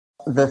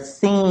The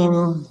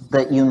theme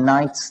that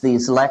unites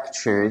these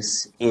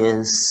lectures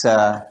is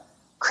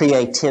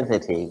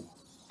creativity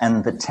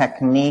and the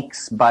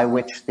techniques by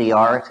which the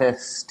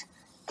artist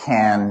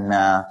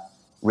can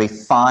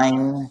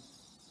refine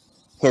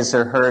his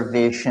or her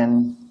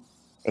vision,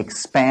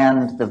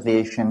 expand the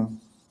vision,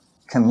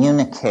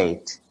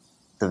 communicate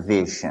the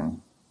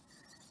vision.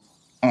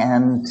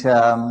 And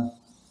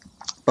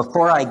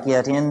before I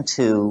get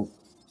into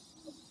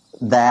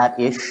that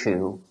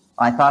issue,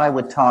 I thought I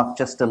would talk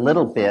just a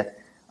little bit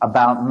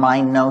about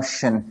my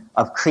notion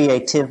of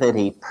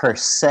creativity per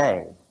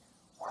se.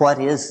 What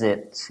is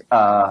it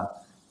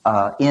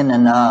in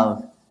and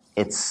of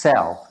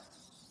itself?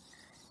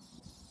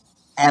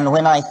 And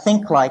when I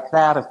think like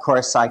that, of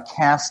course, I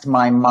cast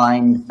my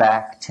mind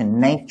back to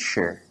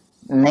nature.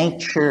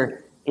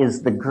 Nature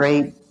is the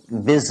great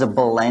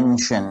visible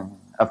engine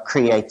of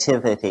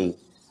creativity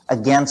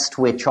against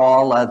which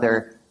all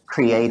other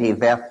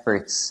creative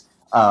efforts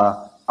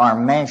are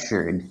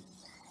measured.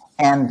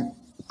 And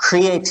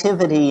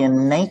creativity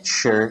in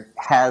nature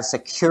has a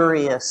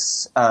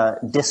curious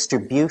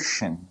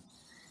distribution.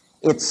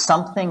 It's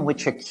something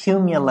which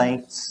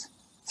accumulates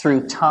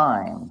through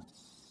time.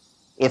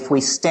 If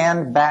we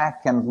stand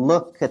back and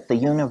look at the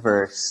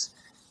universe,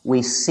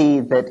 we see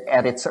that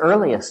at its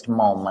earliest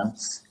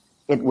moments,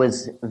 it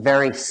was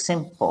very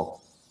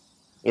simple.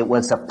 It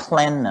was a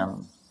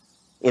plenum.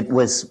 It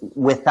was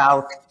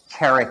without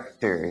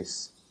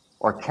characters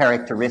or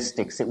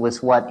characteristics. It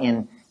was what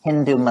in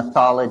Hindu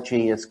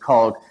mythology is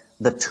called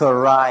the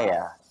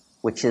Turaya,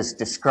 which is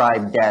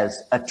described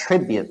as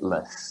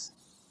attributeless.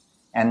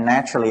 And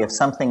naturally, if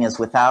something is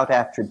without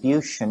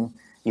attribution,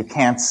 you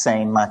can't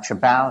say much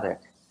about it.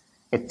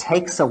 It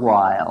takes a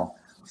while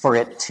for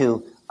it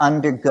to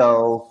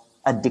undergo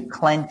a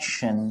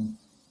declension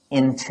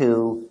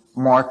into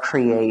more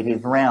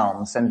creative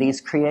realms. And these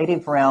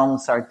creative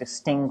realms are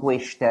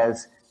distinguished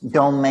as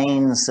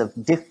domains of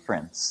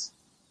difference.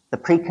 The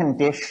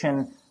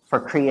precondition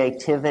for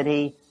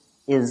creativity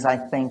is, I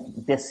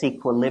think,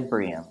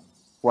 disequilibrium,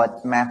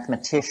 what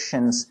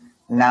mathematicians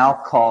now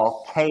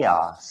call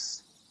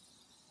chaos.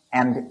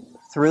 And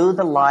through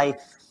the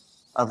life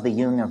of the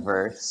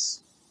universe,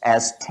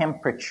 as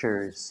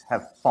temperatures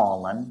have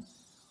fallen,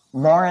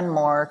 more and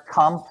more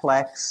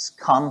complex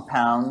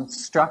compound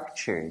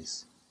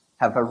structures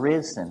have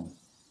arisen.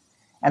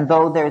 And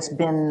though there's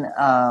been,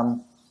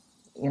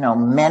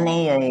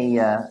 many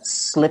a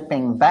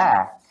slipping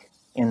back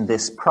in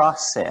this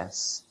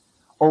process,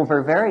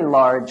 over very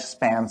large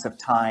spans of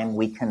time,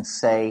 we can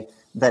say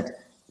that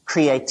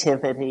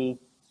creativity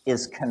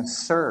is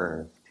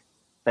conserved,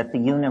 that the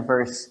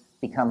universe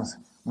becomes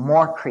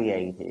more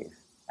creative.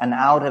 And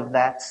out of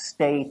that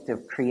state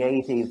of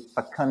creative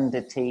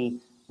fecundity,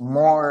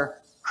 more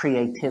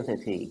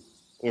creativity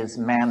is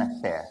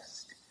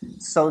manifest.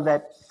 So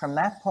that from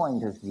that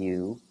point of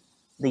view,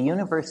 the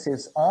universe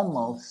is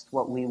almost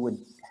what we would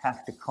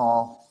have to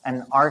call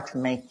an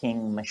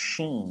art-making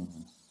machine,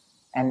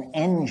 an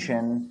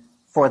engine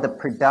for the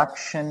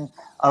production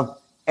of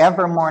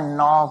ever more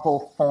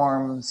novel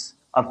forms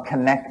of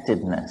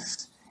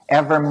connectedness,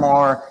 ever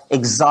more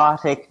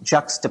exotic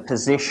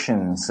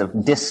juxtapositions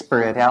of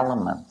disparate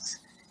elements.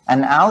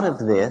 And out of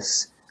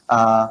this,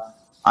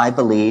 I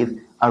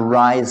believe,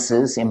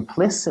 arises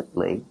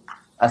implicitly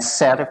a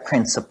set of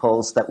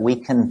principles that we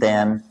can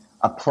then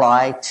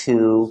apply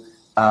to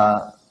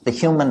the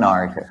human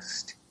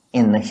artist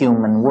in the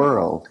human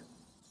world.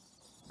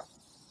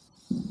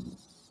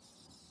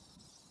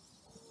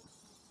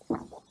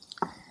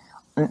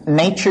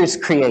 Nature's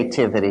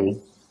creativity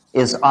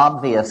is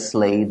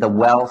obviously the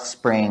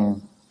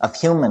wellspring of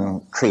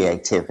human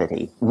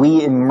creativity.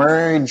 We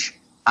emerge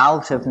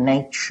out of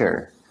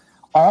nature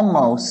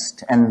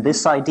almost, and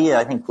this idea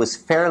I think was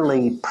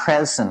fairly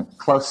present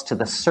close to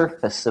the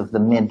surface of the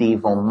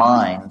medieval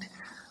mind.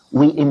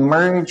 We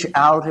emerge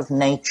out of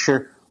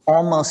nature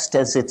almost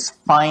as its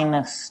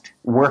finest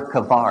work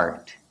of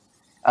art.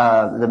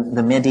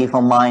 The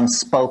medieval mind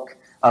spoke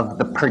of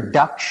the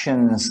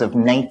productions of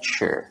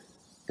nature.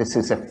 This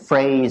is a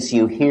phrase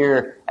you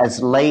hear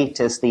as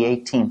late as the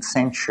 18th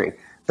century,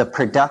 the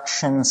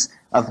productions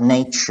of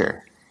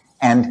nature.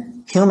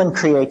 And human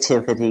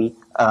creativity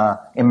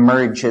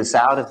emerges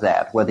out of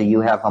that, whether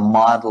you have a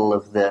model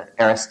of the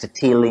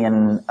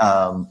Aristotelian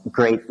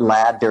great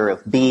ladder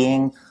of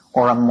being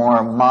or a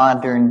more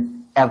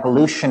modern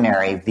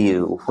evolutionary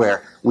view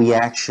where we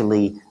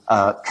actually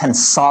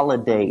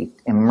consolidate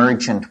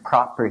emergent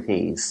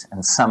properties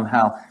and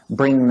somehow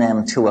bring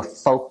them to a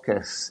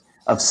focus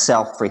of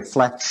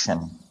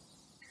self-reflection.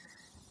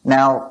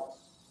 Now,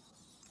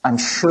 I'm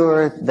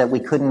sure that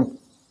we couldn't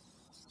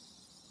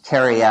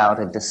carry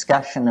out a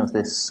discussion of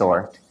this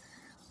sort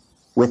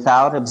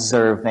without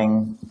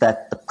observing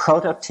that the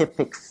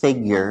prototypic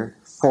figure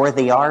for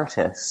the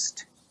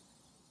artist,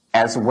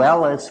 as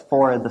well as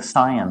for the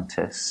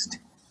scientist,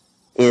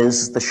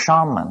 is the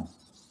shaman.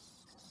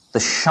 The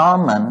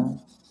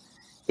shaman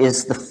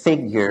is the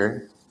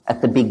figure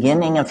at the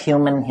beginning of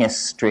human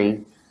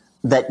history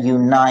that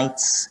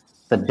unites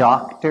the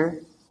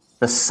doctor,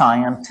 the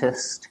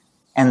scientist,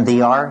 and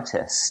the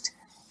artist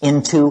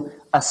into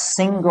a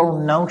single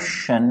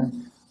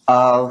notion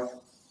of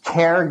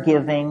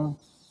caregiving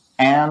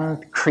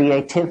and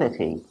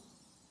creativity.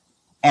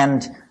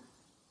 And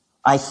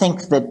I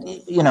think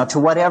that, to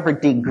whatever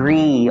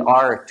degree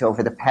art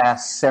over the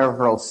past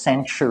several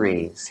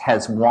centuries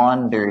has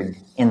wandered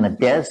in the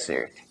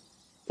desert,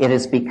 it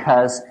is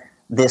because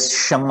this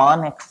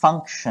shamanic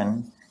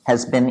function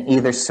has been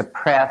either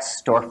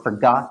suppressed or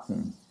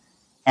forgotten.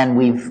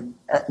 And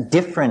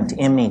different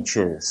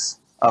images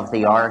of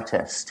the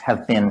artist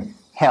have been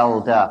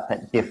held up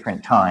at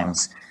different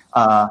times.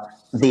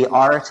 The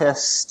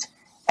artist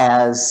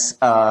as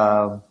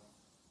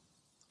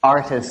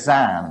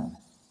artisan,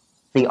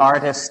 the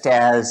artist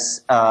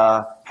as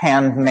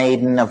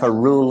handmaiden of a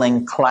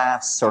ruling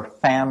class or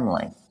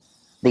family,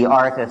 the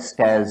artist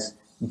as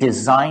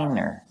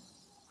designer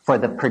for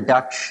the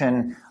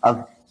production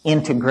of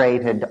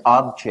integrated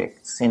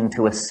objects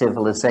into a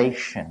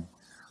civilization.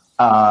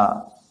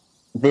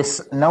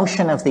 This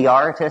notion of the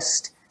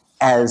artist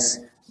as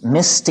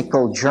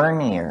mystical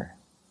journeyer,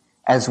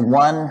 as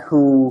one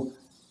who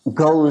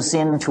goes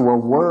into a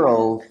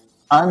world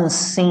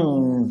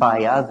unseen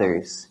by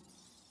others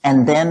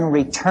and then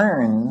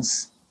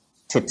returns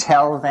to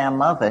tell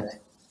them of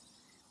it,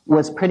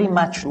 was pretty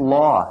much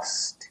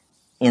lost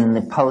in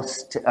the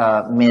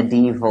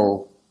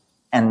post-medieval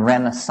and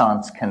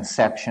Renaissance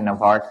conception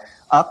of art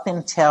up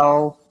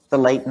until the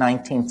late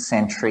 19th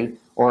century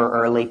or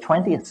early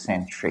 20th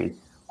century,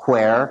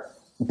 where,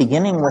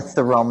 beginning with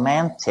the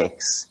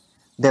Romantics,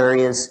 there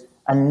is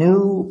a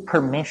new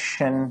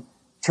permission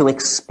to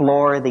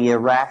explore the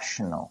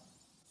irrational.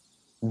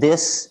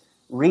 This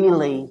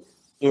really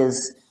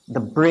is the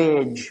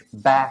bridge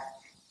back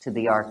to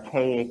the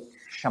archaic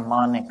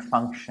shamanic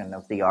function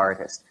of the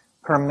artist.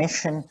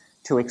 Permission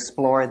to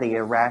explore the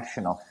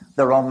irrational.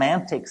 The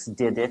Romantics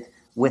did it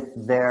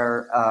with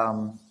their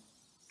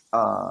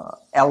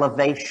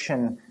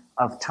elevation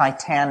of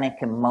titanic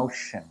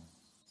emotion,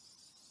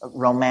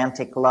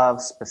 romantic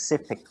love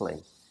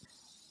specifically.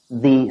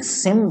 The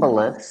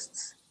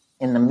symbolists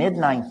in the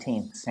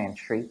mid-19th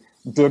century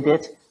did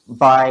it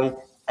by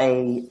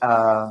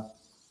a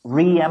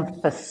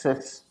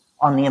re-emphasis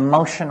on the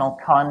emotional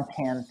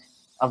content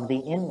of the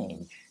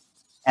image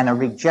and a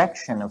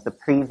rejection of the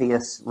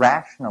previous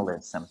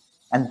rationalism.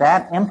 And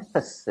that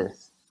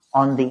emphasis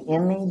on the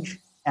image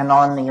and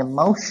on the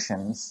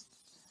emotions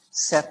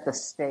set the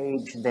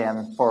stage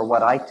then for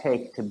what I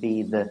take to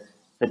be the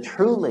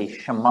truly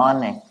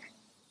shamanic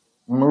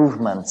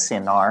movements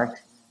in art,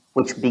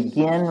 which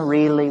begin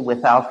really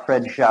with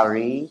Alfred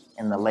Jarry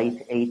in the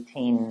late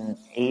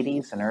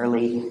 1880s and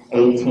early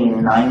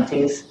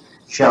 1890s.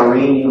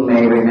 Jarry, you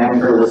may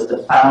remember, was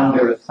the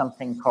founder of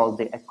something called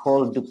the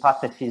École du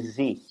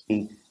Pataphysique,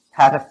 the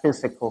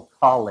Pataphysical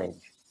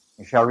College.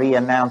 Jarry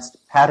announced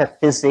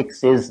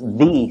pataphysics is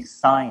the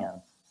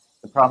science.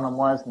 The problem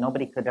was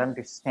nobody could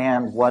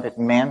understand what it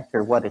meant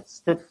or what it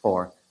stood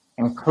for,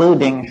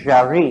 including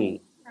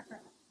Jarry.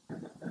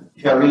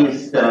 Jarry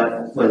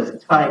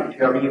was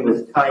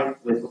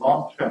tight with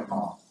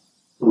L'Entremont,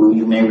 who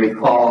you may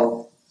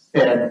recall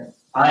said,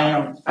 "I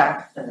am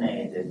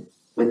fascinated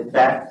with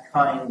that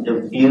kind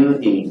of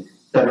beauty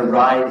that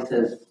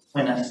arises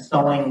when a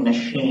sewing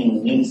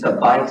machine meets a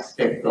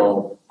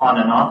bicycle on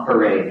an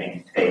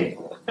operating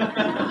table."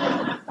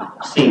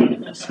 See,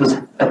 this was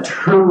a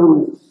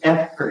true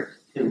effort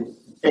to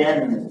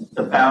bend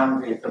the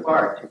boundaries of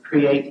art, to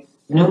create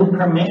new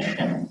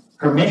permission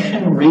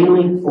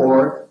really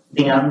for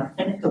the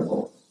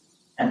unthinkable.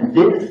 And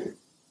this,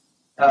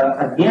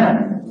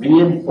 again,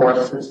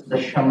 reinforces the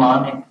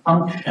shamanic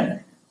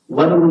function.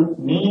 What do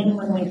we mean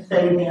when we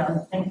say the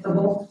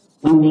unthinkable?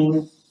 We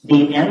mean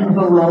the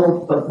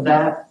envelope of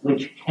that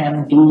which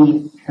can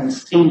be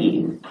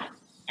conceived.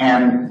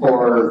 And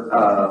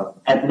for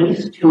at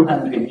least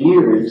 200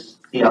 years,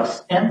 the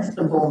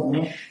ostensible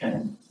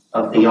mission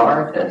of the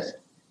artist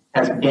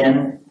has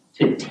been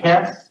to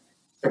test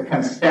the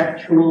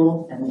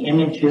conceptual and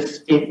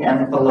imagistic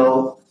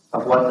envelope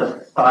of what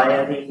the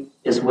society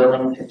is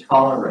willing to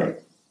tolerate.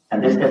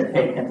 And this has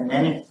taken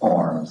many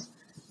forms.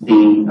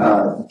 The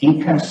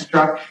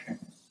deconstruction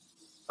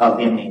of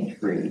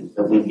imagery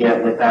that we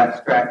get with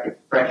abstract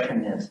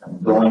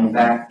expressionism, going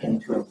back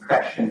into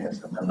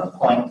impressionism and the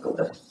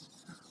pointillists,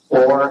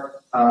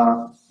 or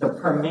the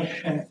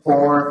permission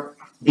for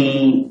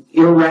the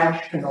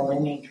irrational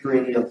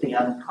imagery of the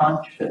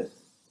unconscious,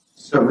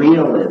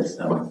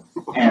 surrealism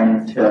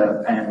and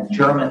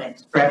German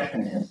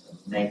expressionism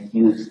make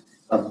use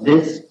of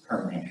this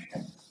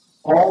permission.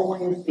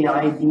 Always the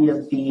idea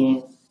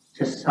being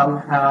to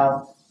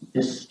somehow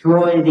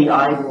destroy the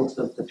idols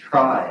of the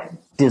tribe,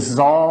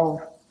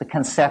 dissolve the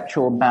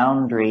conceptual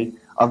boundary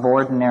of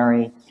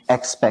ordinary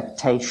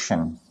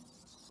expectation.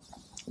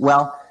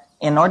 Well,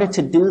 in order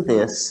to do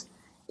this,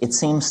 it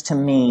seems to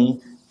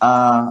me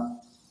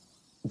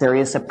there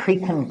is a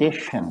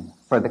precondition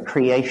for the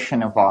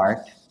creation of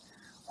art,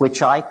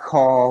 which I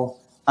call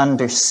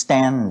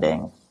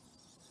understanding.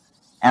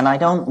 And I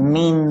don't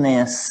mean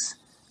this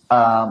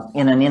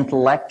in an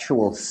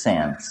intellectual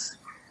sense.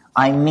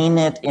 I mean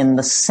it in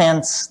the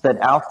sense that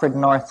Alfred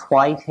North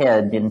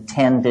Whitehead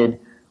intended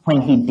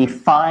when he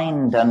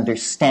defined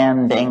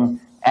understanding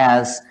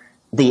as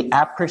the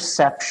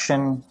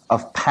apperception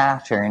of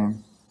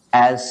pattern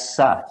as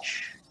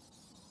such.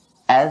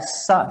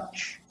 As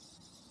such.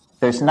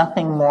 There's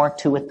nothing more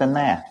to it than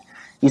that.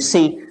 You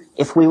see,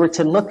 if we were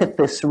to look at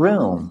this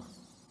room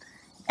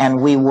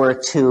and we were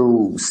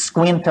to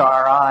squint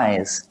our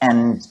eyes,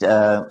 and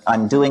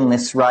I'm doing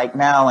this right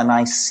now, and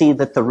I see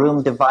that the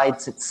room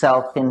divides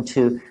itself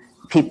into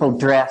people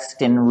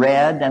dressed in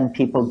red and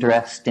people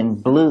dressed in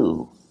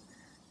blue.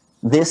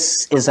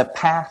 This is a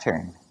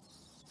pattern,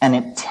 and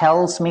it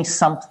tells me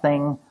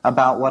something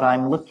about what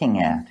I'm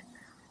looking at.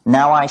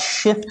 Now I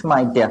shift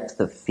my depth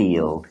of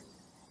field.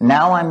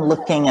 Now I'm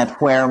looking at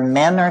where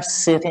men are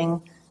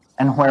sitting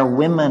and where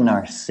women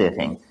are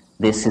sitting.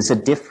 This is a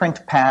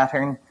different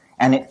pattern,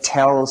 and it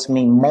tells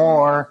me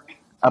more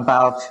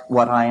about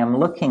what I am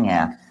looking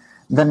at.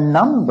 The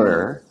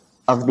number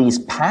of these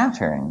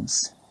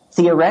patterns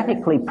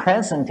theoretically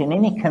present in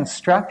any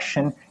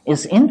construction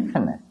is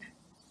infinite.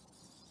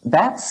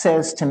 That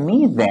says to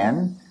me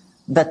then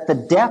that the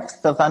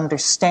depth of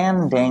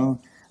understanding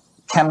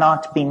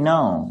cannot be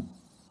known.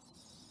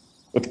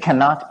 It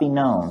cannot be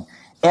known.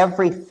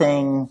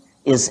 Everything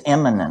is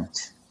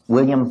immanent.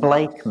 William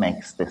Blake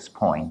makes this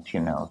point, you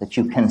know, that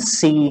you can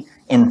see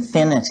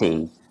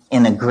infinity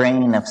in a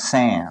grain of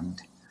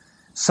sand.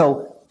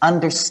 So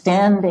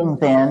understanding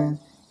then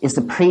is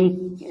the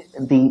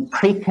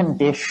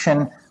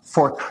precondition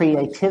for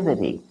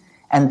creativity.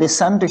 And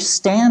this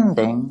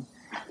understanding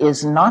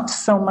is not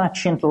so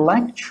much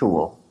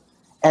intellectual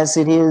as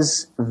it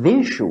is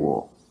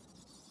visual.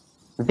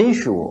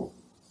 Visual.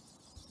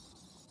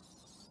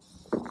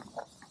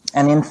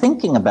 And in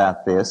thinking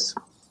about this,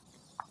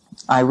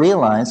 I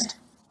realized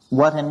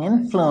what an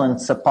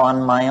influence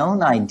upon my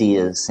own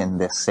ideas in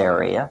this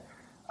area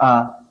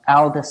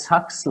Aldous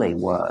Huxley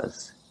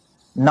was.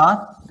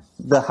 Not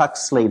the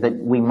Huxley that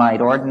we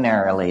might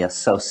ordinarily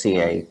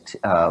associate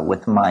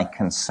with my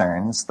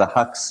concerns, the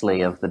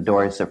Huxley of the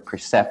Doors of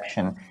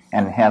Perception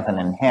and Heaven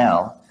and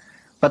Hell,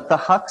 but the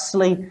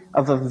Huxley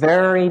of a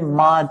very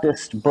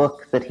modest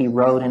book that he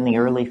wrote in the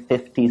early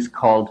 50s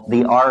called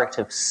The Art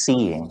of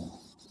Seeing.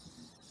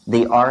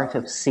 The Art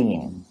of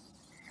Seeing.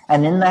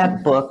 And in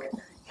that book,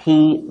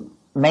 he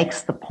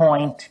makes the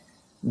point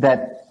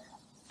that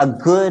a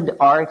good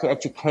art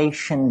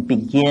education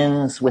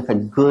begins with a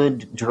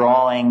good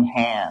drawing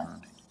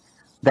hand.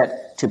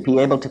 That to be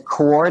able to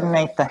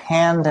coordinate the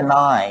hand and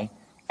eye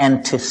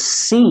and to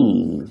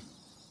see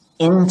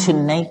into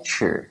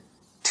nature,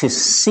 to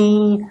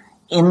see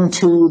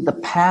into the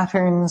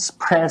patterns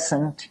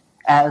present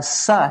as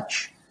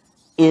such,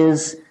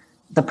 is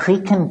the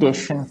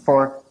precondition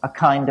for a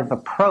kind of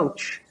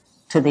approach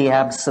to the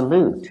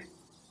absolute.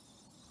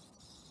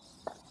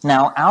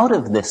 Now, out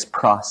of this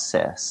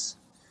process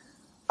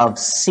of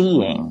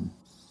seeing,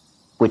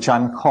 which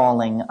I'm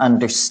calling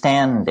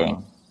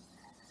understanding,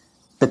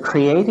 the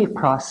creative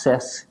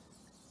process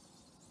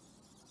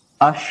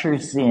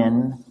ushers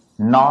in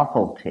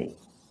novelty.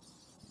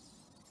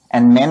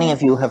 And many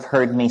of you have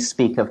heard me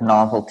speak of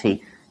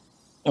novelty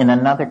in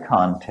another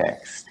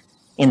context,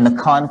 in the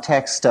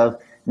context of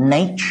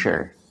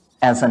nature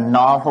as a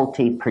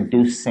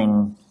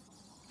novelty-producing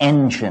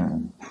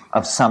engine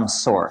of some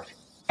sort,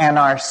 and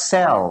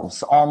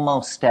ourselves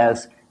almost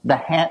as the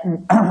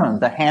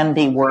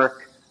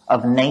handiwork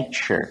of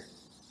nature.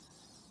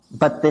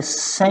 But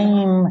this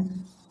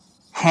same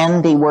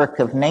handiwork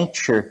of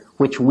nature,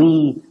 which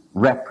we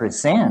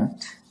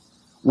represent,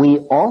 we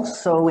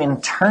also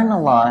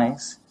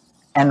internalize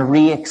and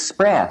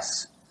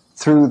re-express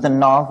through the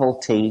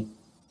novelty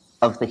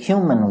of the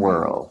human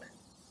world.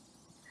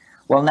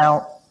 Well,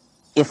 now,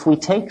 if we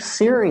take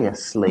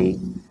seriously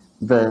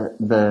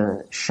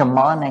the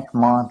shamanic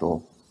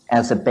model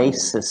as a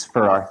basis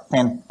for our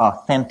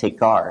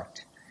authentic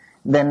art,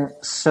 then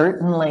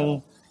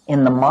certainly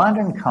in the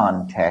modern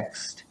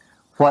context,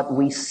 what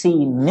we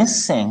see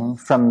missing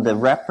from the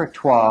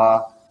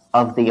repertoire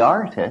of the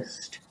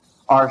artist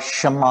are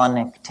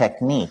shamanic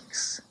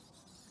techniques.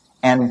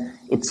 And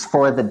it's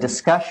for the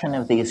discussion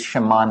of these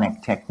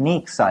shamanic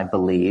techniques, I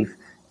believe,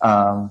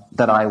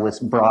 that I was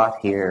brought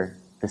here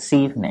this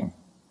evening.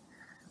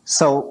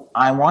 So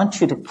I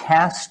want you to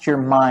cast your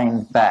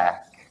mind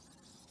back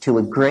to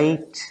a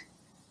great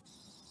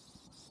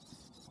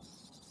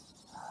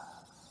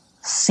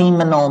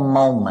seminal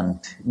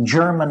moment,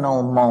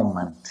 germinal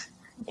moment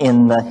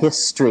in the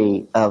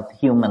history of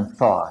human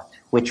thought,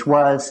 which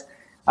was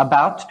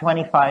about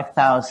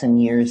 25,000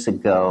 years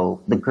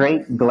ago. The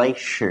great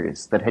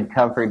glaciers that had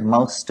covered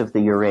most of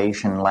the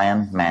Eurasian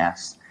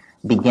landmass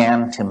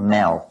began to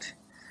melt,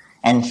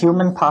 and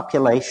human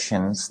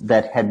populations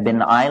that had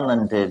been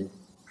islanded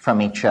from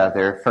each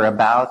other for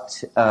about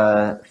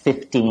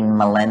 15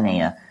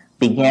 millennia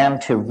began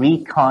to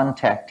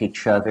recontact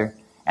each other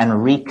and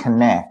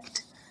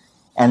reconnect.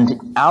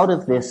 And out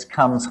of this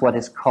comes what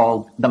is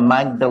called the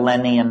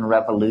Magdalenian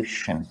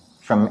Revolution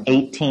from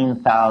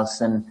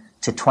 18,000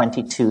 to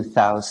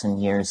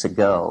 22,000 years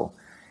ago.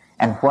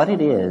 And what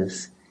it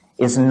is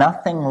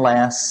nothing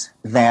less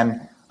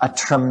than a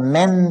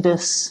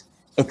tremendous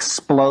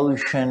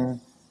explosion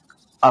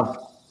of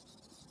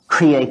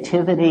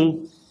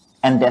creativity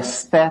and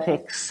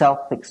aesthetic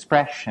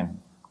self-expression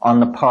on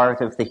the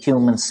part of the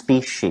human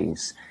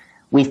species.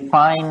 We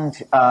find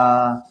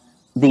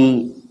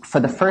for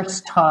the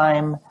first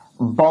time,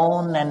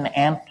 bone and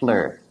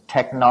antler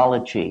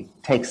technology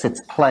takes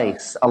its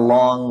place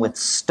along with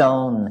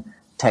stone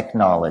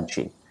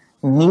technology.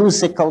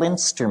 Musical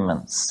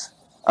instruments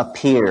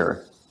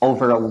appear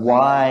over a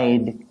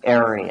wide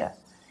area.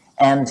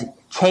 And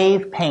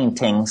cave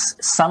paintings,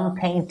 some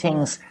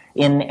paintings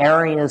in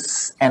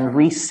areas and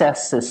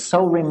recesses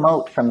so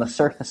remote from the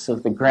surface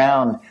of the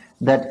ground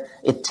that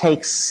it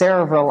takes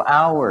several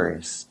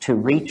hours to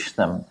reach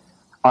them,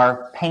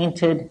 are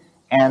painted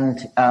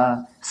and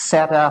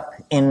set up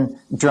in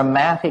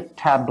dramatic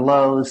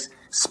tableaus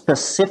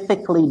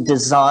specifically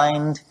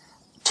designed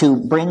to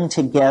bring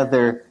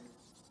together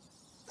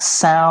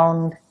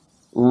sound,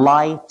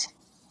 light,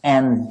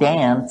 and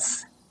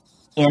dance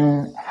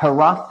in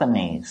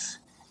hierophanies,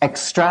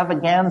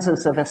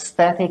 extravaganzas of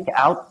aesthetic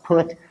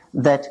output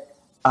that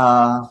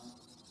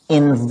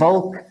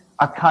invoke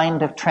a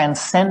kind of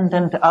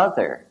transcendent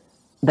other,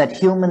 that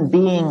human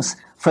beings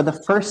for the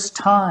first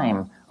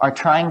time are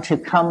trying to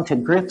come to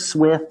grips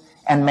with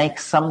and make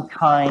some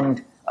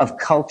kind of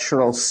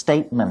cultural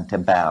statement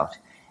about.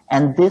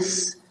 And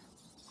this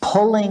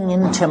pulling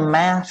into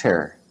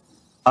matter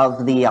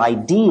of the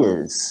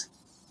ideas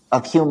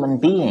of human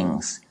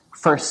beings,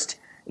 first,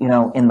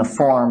 in the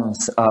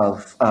forms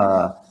of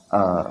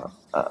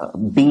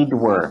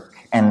beadwork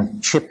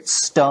and chipped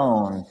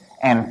stone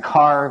and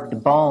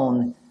carved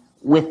bone,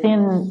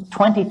 within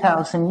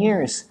 20,000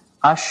 years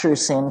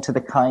ushers into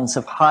the kinds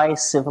of high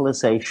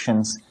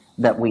civilizations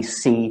that we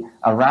see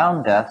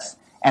around us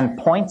and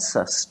points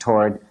us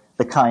toward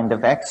the kind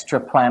of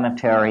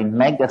extraplanetary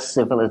mega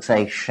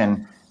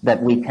civilization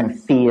that we can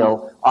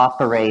feel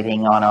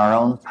operating on our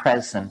own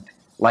present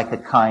like a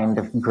kind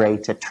of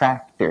great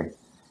attractor.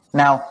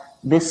 Now,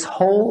 this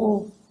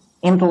whole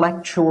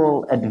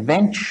intellectual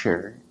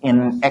adventure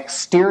in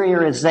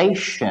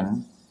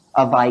exteriorization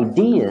of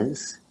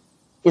ideas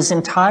is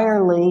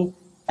entirely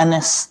an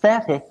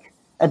aesthetic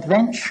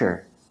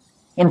adventure.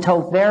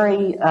 Until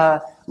very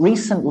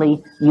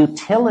recently,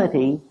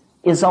 utility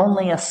is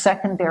only a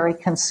secondary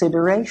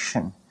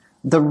consideration.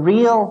 The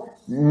real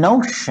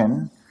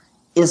notion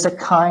is a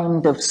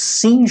kind of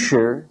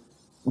seizure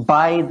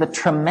by the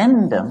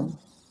tremendum,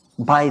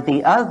 by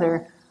the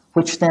other,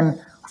 which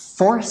then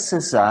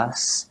forces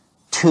us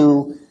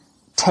to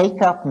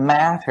take up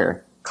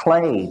matter,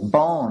 clay,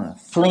 bone,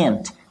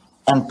 flint,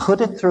 and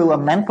put it through a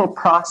mental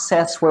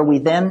process where we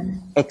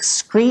then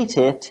excrete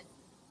it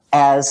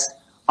as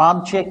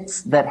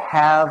objects that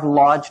have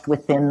lodged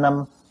within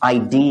them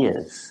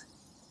ideas.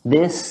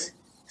 This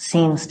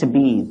seems to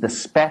be the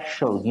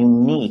special,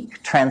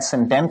 unique,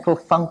 transcendental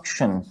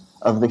function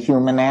of the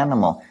human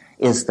animal,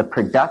 is the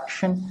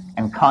production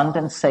and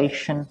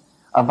condensation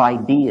of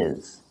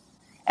ideas.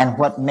 And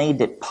what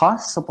made it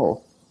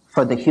possible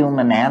for the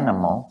human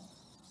animal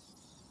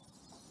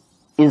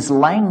is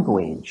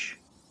language.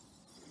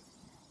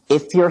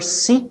 If you're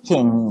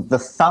seeking the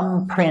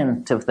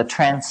thumbprint of the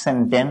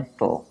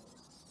transcendental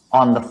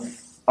on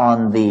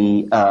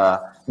the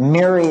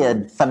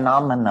myriad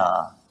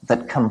phenomena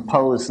that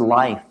compose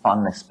life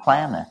on this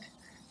planet,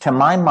 to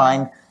my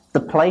mind, the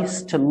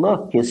place to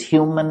look is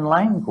human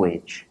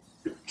language.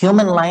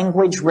 Human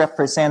language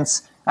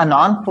represents an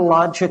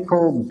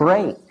ontological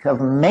break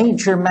of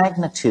major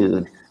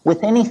magnitude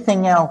with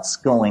anything else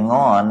going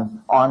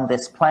on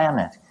this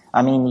planet.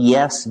 I mean,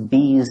 yes,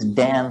 bees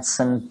dance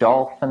and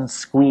dolphins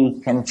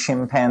squeak and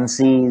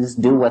chimpanzees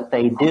do what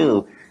they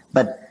do,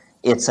 but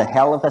it's a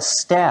hell of a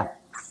step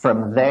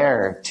from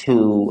there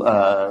to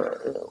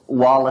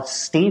Wallace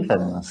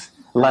Stevens,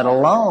 let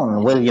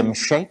alone William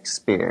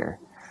Shakespeare.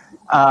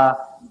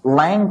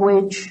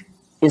 Language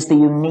is the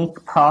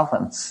unique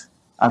province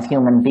of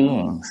human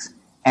beings,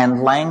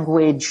 and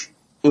language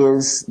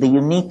is the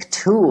unique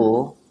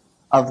tool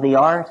of the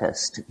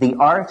artist. The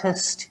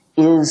artist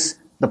is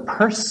the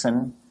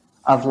person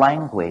of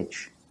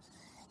language.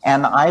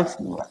 And I've,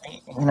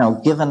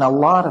 given a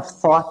lot of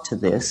thought to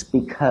this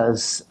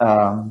because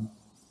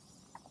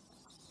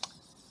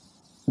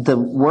the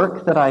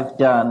work that I've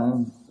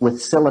done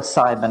with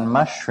psilocybin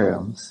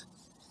mushrooms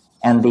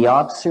and the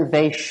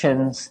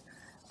observations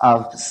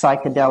of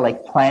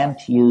psychedelic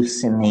plant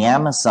use in the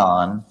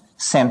Amazon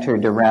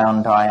centered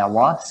around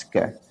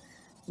ayahuasca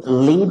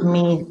lead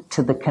me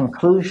to the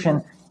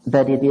conclusion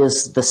that it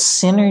is the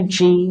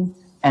synergy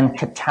and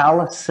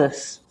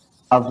catalysis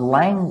of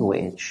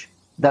language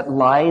that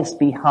lies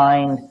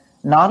behind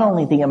not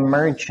only the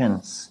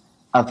emergence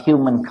of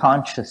human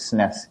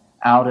consciousness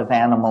out of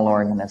animal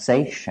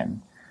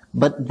organization,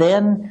 but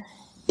then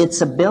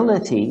its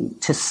ability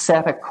to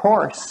set a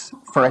course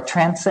for a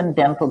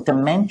transcendental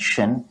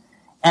dimension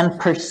and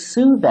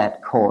pursue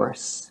that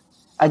course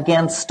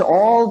against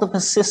all the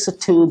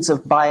vicissitudes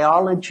of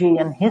biology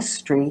and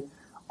history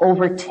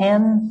over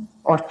 10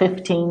 or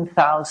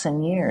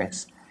 15,000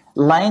 years.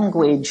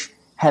 Language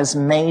has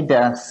made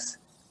us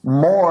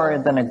more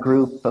than a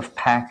group of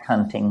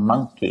pack-hunting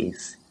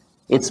monkeys.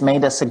 It's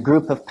made us a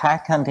group of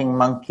pack-hunting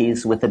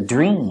monkeys with a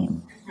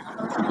dream.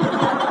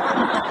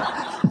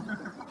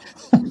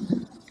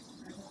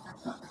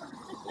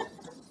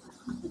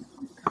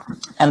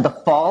 And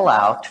the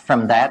fallout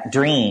from that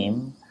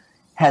dream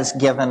has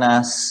given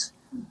us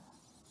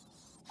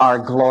our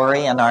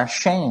glory and our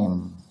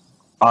shame,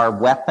 our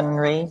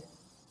weaponry,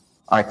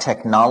 our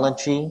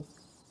technology,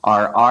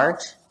 our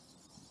art,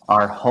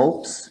 our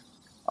hopes,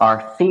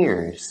 our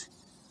fears.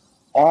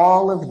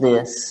 All of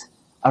this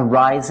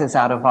arises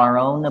out of our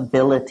own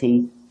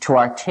ability to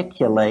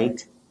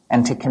articulate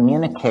and to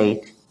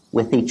communicate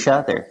with each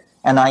other.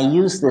 And I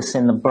use this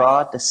in the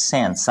broadest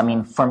sense. I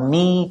mean, for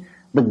me,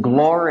 the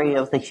glory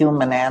of the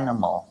human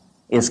animal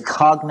is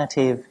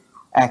cognitive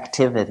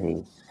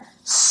activity,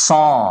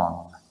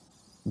 song,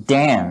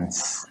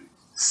 dance,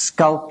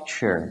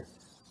 sculpture,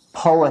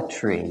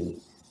 poetry,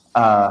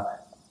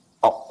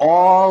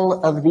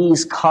 all of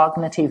these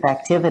cognitive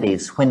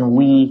activities. When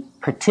we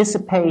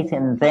participate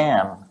in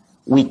them,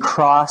 we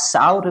cross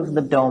out of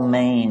the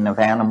domain of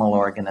animal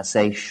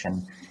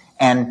organization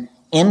and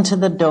into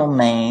the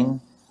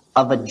domain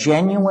of a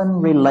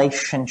genuine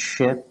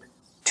relationship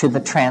to the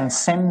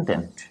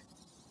transcendent.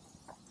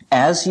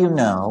 As you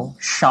know,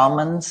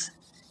 shamans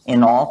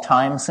in all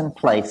times and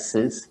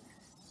places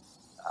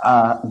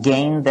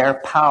gain their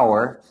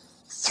power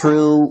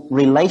through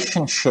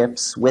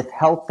relationships with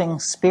helping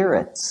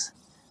spirits,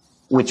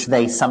 which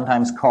they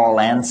sometimes call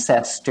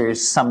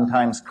ancestors,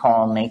 sometimes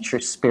call nature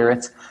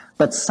spirits,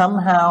 but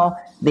somehow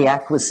the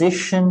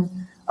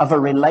acquisition of a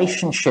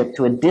relationship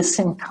to a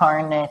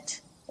disincarnate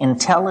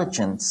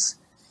intelligence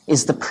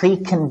is the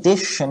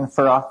precondition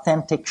for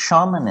authentic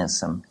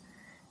shamanism.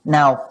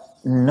 Now,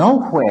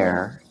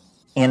 nowhere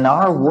in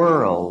our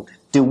world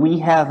do we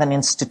have an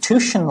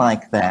institution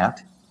like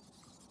that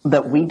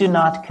we do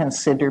not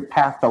consider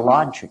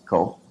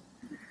pathological,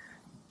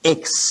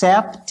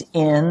 except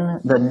in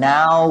the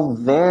now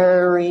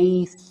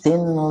very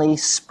thinly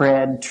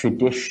spread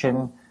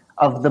tradition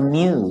of the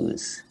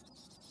muse,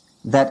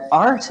 that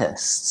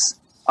artists,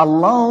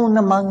 alone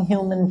among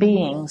human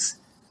beings,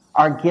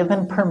 are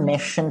given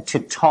permission to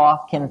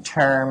talk in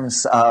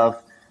terms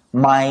of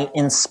my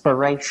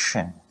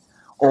inspiration,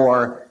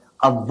 or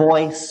a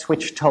voice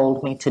which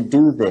told me to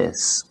do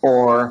this,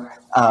 or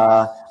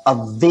a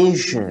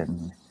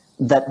vision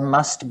that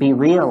must be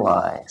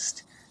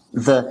realized.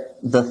 The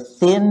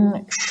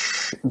thin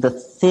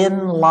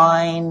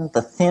line,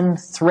 the thin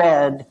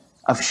thread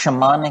of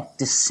shamanic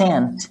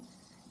descent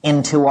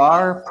into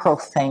our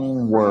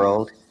profane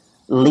world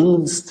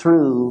leads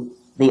through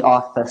the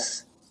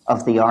office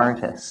of the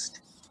artist.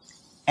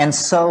 And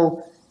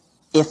so,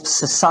 if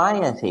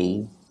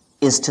society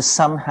is to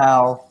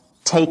somehow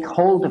take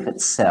hold of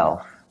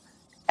itself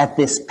at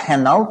this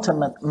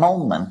penultimate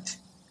moment,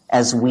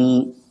 as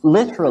we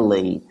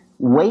literally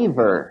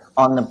waver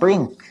on the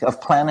brink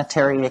of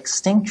planetary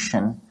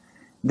extinction,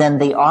 then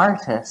the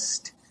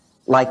artist,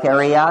 like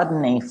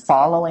Ariadne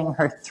following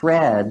her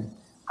thread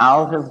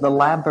out of the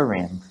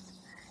labyrinth,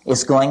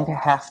 is going to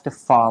have to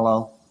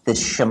follow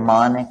this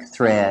shamanic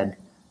thread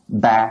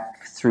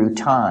back through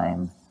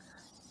time.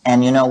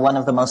 And you know, one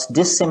of the most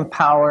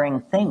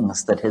disempowering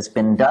things that has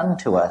been done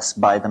to us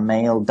by the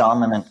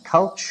male-dominant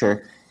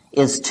culture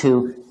is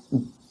to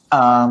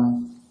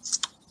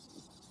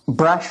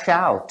brush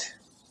out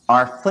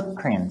our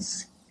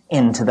footprints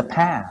into the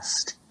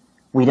past.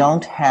 We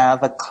don't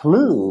have a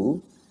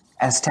clue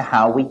as to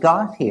how we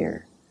got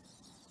here.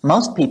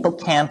 Most people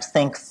can't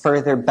think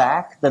further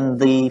back than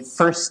the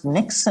first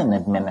Nixon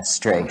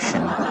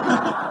administration,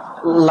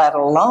 let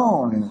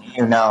alone,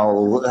 you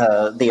know,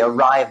 the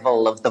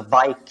arrival of the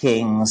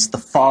Vikings, the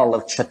fall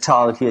of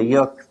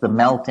Çatalhöyük, the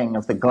melting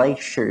of the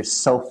glaciers,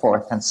 so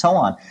forth and so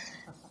on.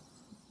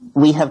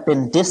 We have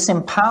been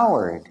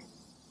disempowered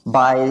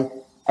by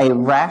a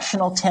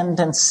rational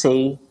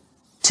tendency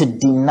to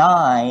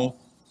deny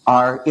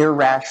our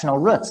irrational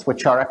roots,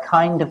 which are a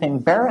kind of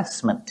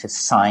embarrassment to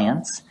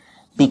science,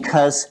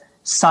 because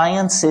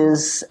science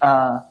is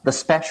the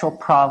special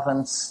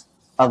province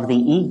of the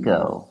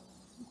ego,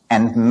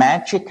 and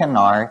magic and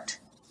art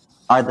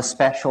are the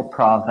special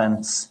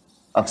province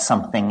of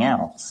something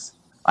else.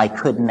 I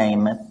could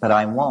name it, but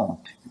I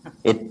won't.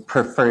 It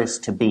prefers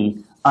to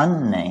be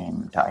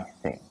unnamed, I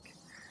think.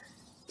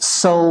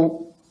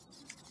 So,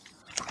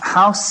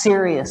 how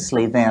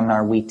seriously then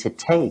are we to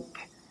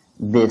take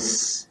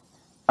this,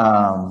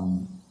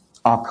 I'll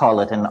call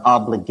it an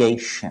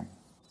obligation,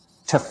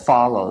 to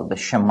follow the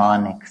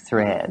shamanic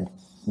thread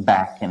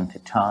back into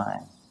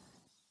time?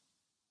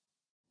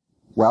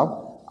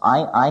 Well,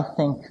 I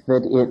think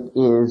that it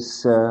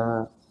is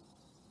a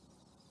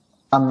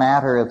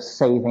matter of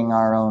saving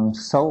our own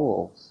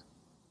souls,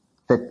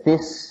 that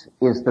this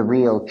is the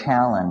real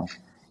challenge.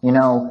 You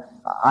know,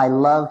 I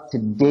love to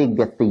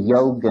dig at the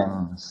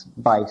yogins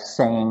by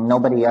saying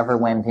nobody ever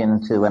went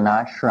into an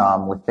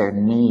ashram with their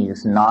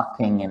knees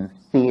knocking in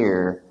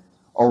fear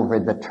over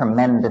the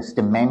tremendous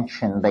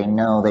dimension they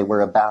know they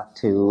were about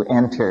to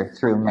enter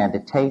through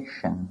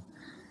meditation.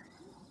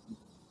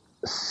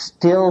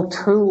 Still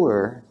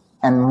truer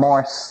and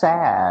more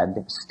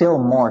sad, still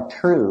more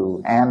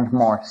true and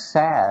more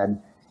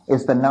sad,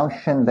 is the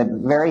notion that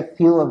very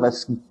few of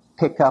us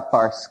pick up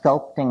our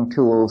sculpting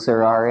tools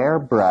or our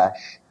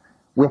airbrush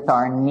with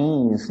our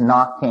knees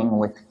knocking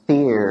with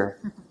fear,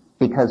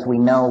 because we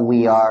know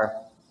we are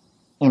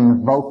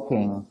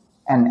invoking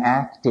and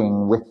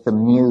acting with the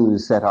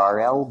muse at our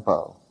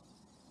elbow.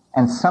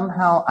 And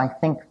somehow I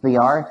think the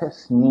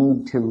artists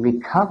need to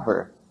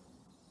recover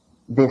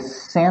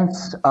this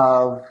sense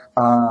of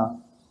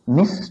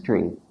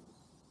mystery.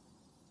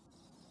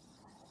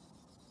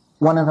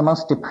 One of the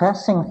most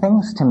depressing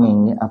things to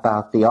me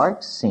about the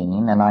art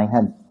scene, and I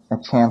had a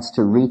chance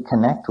to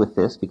reconnect with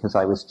this because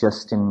I was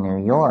just in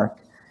New York,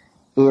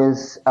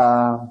 is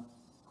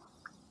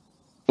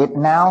it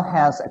now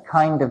has a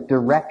kind of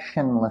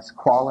directionless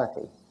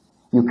quality.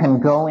 You can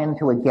go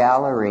into a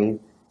gallery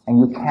and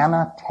you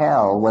cannot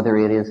tell whether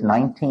it is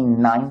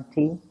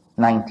 1990,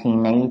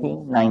 1980,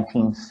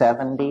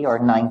 1970, or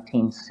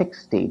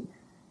 1960,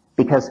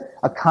 because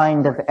a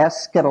kind of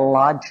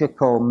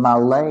eschatological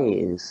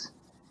malaise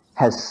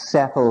has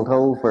settled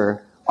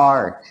over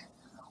art.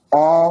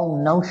 All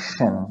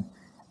notion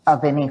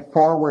of any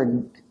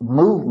forward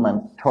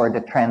movement toward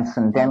a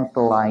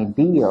transcendental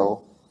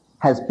ideal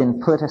has been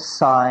put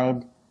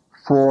aside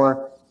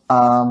for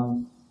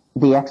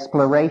the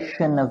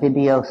exploration of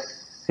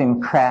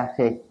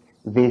idiosyncratic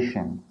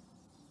vision.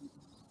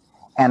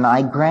 And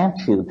I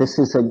grant you, this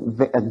is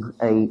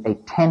a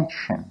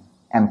tension,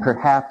 and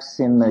perhaps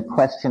in the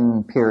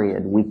question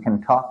period we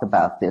can talk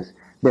about this.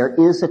 There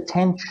is a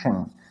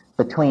tension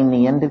between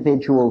the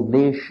individual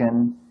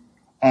vision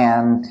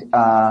and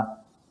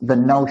the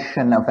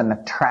notion of an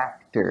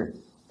attractor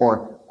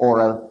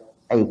or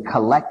a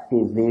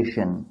collective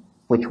vision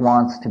which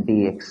wants to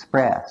be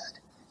expressed.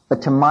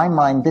 But to my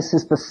mind, this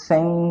is the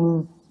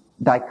same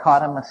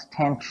dichotomous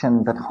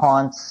tension that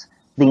haunts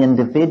the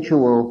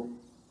individual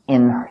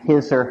in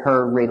his or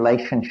her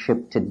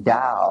relationship to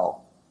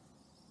Tao.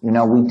 You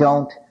know, we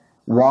don't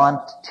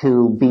want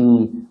to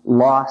be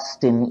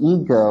lost in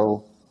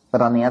ego,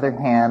 but on the other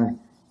hand,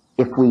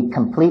 if we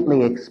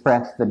completely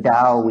express the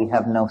Tao, we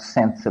have no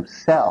sense of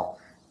self.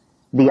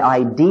 The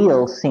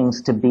ideal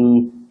seems to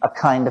be a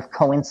kind of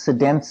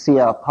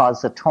coincidentia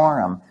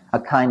oppositorum, a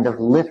kind of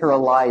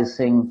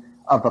literalizing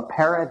of a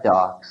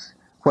paradox,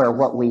 where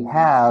what we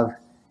have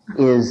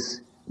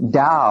is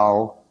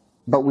Tao,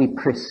 but we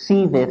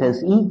perceive it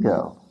as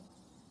ego.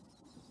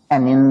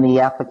 And in the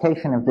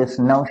application of this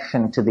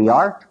notion to the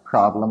art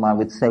problem, I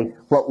would say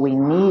what we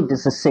need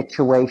is a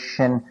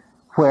situation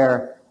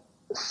where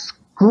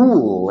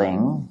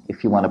schooling,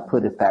 if you want to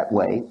put it that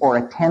way, or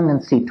a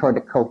tendency toward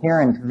a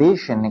coherent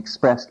vision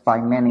expressed by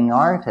many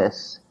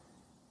artists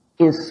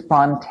is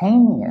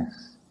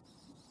spontaneous.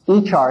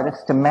 Each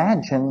artist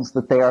imagines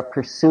that they are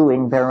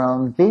pursuing their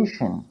own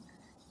vision,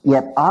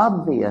 yet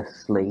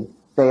obviously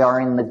they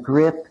are in the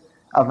grip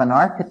of an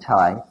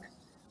archetype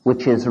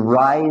which is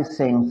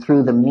rising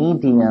through the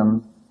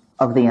medium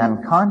of the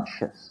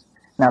unconscious.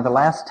 Now, the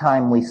last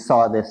time we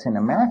saw this in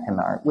American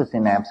art was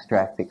in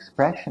abstract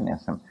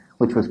expressionism,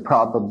 which was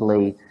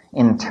probably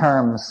in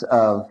terms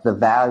of the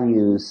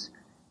values,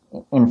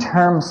 in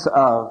terms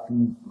of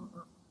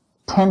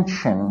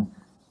tension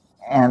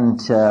and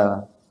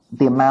the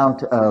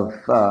amount of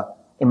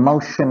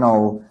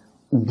emotional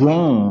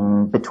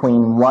gain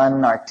between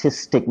one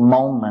artistic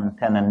moment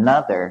and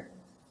another.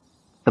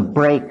 The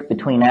break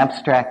between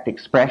abstract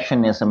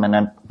expressionism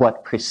and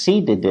what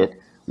preceded it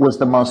was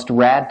the most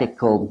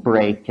radical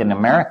break in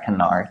American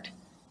art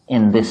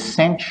in this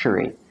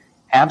century.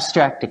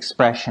 Abstract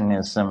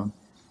expressionism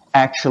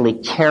actually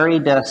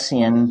carried us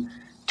in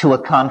to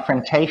a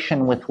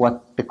confrontation with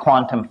what the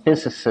quantum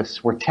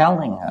physicists were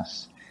telling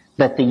us,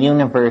 that the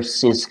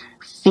universe is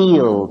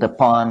field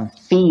upon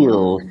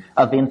field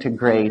of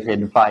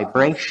integrated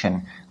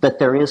vibration, that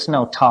there is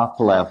no top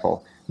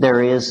level,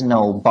 there is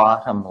no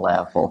bottom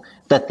level,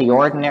 that the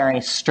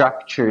ordinary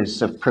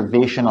structures of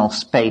provisional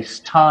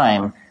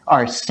space-time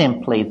are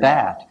simply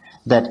that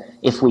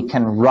if we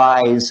can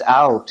rise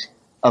out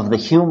of the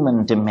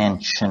human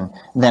dimension,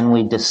 then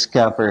we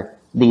discover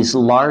these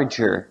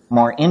larger,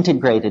 more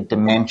integrated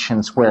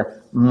dimensions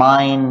where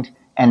mind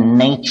and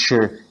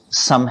nature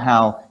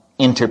somehow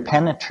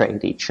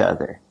interpenetrate each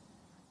other.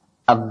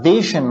 A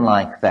vision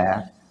like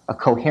that, a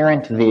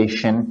coherent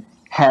vision,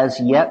 has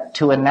yet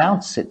to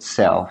announce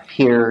itself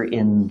here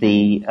in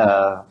the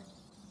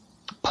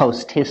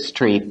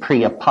post-history,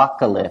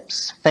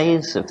 pre-apocalypse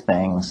phase of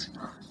things.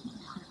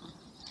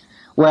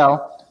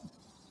 Well,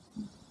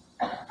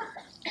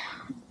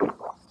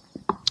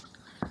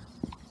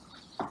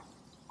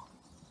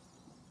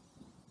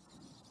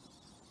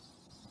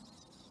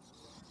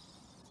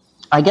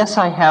 I guess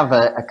I have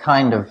a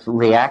kind of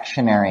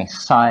reactionary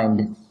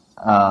side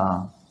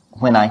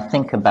when I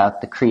think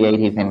about the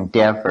creative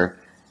endeavor.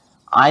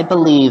 I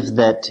believe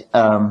that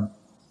the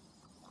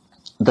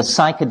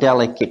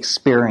psychedelic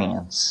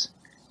experience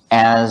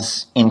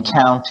as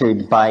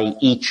encountered by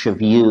each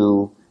of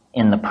you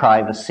in the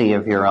privacy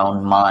of your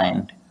own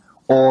mind,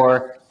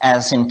 or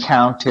as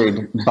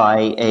encountered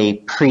by a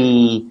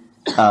pre-literate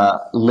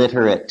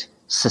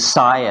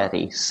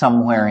society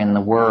somewhere in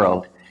the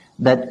world,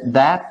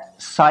 that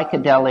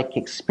psychedelic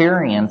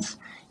experience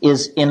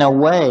is in a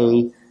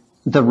way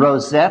the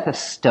Rosetta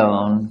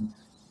Stone,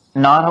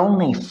 not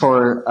only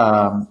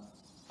for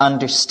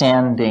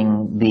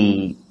understanding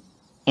the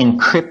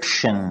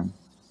encryption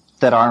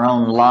that our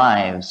own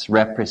lives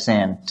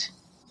represent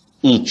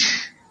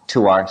each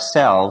to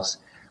ourselves,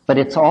 but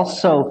it's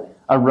also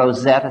a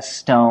Rosetta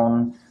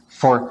Stone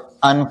for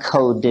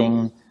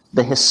uncoding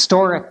the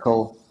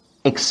historical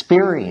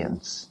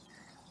experience.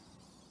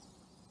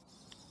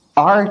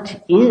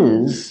 Art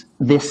is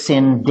this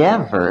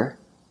endeavor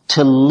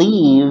to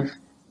leave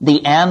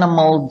the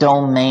animal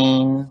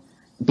domain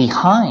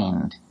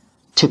behind,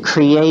 to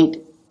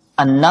create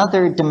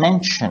another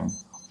dimension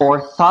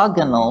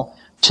orthogonal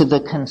to the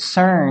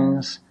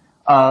concerns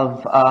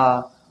of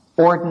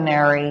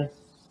ordinary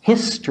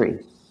history.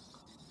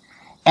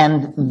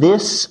 And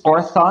this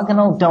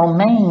orthogonal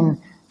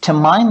domain, to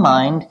my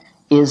mind,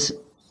 is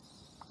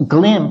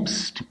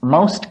glimpsed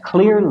most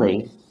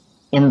clearly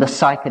in the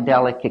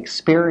psychedelic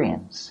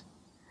experience.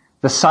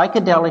 The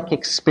psychedelic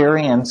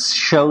experience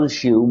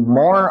shows you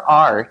more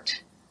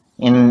art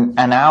in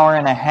an hour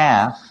and a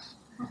half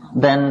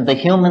than the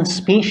human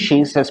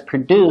species has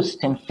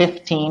produced in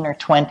 15 or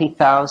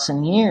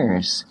 20,000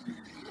 years.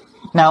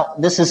 Now,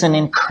 this is an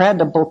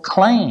incredible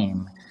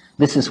claim.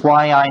 This is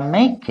why I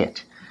make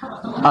it.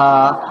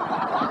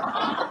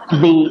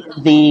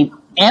 The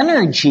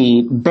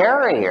energy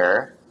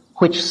barrier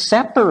which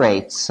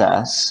separates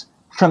us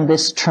from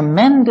this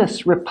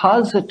tremendous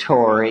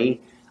repository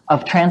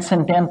of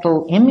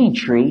transcendental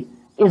imagery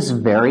is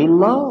very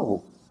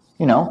low.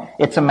 You know,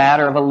 it's a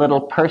matter of a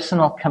little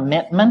personal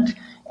commitment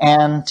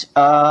and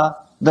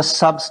the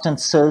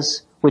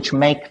substances which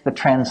make the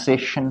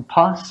transition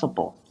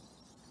possible.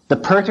 The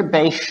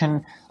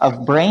perturbation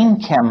of brain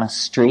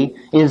chemistry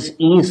is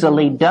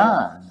easily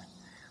done.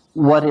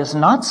 What is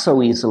not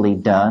so easily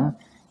done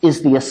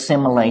is the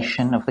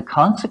assimilation of the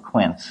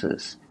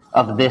consequences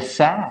of this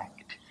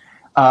act.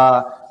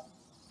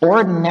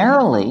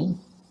 Ordinarily,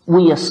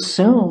 we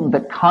assume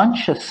that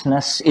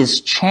consciousness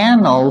is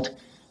channeled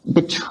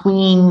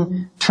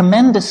between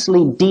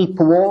tremendously deep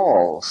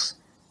walls,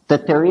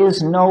 that there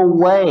is no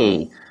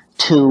way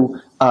to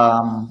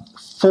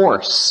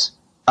force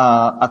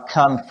a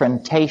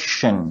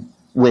confrontation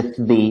with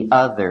the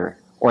other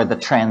or the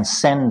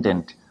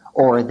transcendent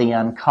or the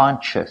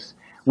unconscious.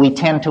 We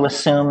tend to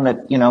assume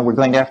that, we're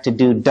going to have to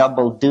do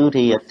double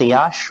duty at the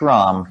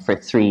ashram for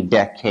 3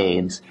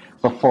 decades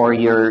before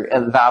you're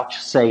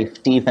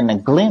vouchsafed even a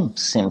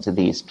glimpse into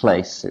these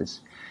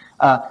places.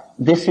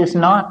 This is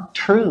not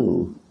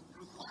true.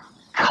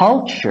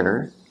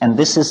 Culture, and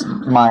this is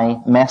my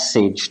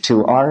message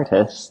to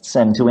artists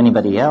and to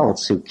anybody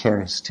else who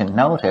cares to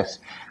notice,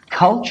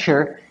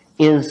 culture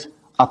is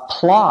a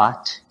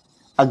plot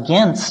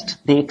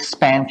against the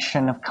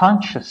expansion of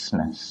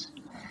consciousness.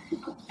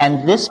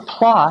 And this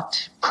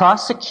plot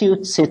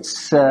prosecutes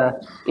its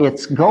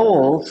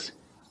goals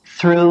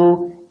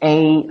through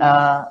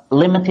a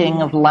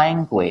limiting of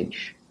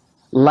language.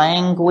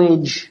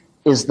 Language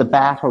is the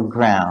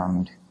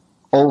battleground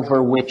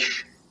over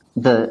which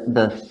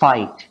the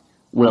fight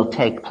will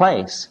take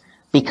place,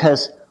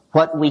 because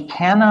what we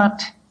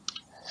cannot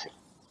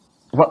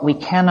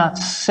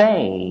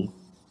say,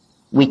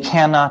 we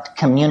cannot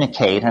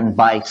communicate, and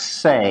by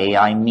say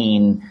I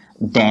mean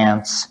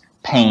dance,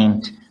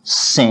 paint,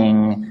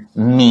 sing,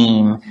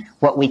 meme.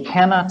 What we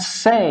cannot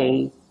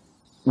say,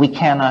 we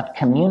cannot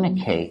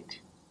communicate.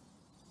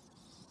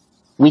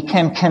 We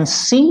can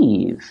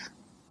conceive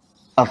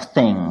of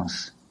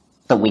things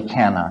that we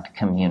cannot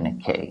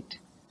communicate.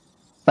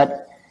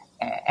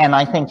 And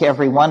I think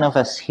every one of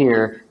us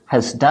here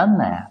has done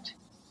that.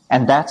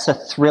 And that's a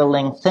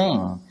thrilling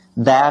thing.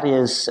 That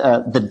is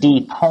the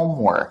deep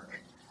homework.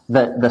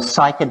 The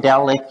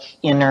psychedelic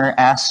inner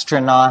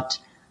astronaut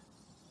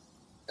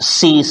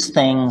sees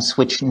things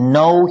which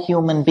no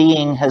human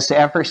being has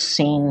ever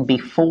seen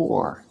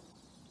before,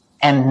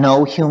 and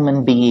no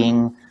human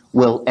being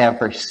will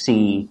ever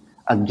see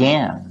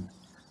again.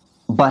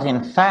 But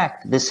in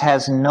fact, this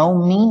has no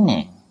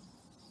meaning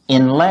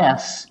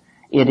unless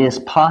it is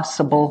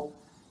possible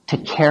to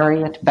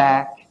carry it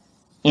back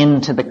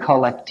into the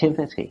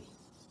collectivity.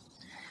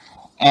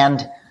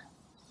 And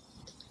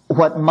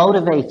what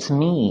motivates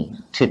me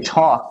to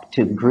talk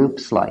to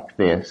groups like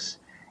this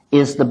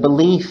is the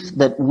belief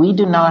that we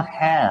do not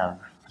have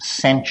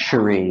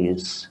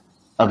centuries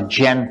of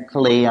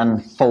gently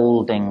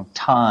unfolding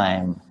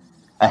time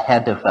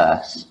ahead of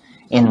us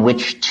in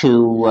which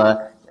to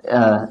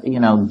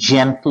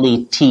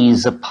gently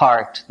tease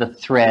apart the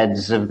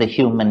threads of the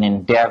human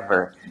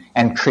endeavor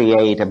and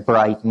create a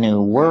bright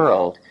new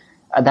world.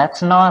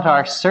 That's not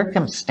our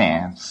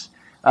circumstance.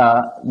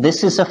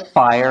 This is a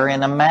fire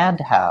in a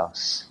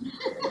madhouse.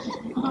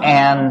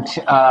 And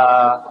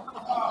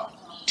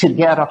to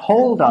get a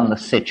hold on the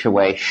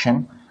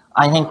situation,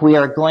 I think we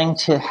are going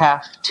to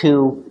have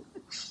to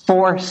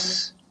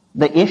force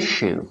the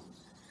issue.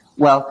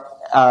 Well,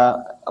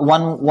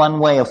 one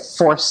way of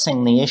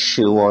forcing the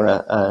issue, or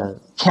a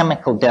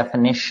chemical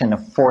definition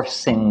of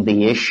forcing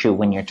the issue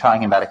when you're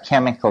talking about a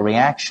chemical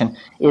reaction,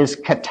 is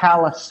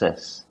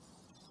catalysis.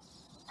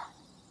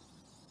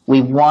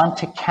 We want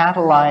to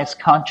catalyze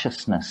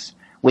consciousness.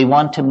 We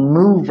want to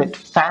move it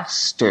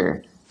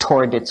faster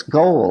toward its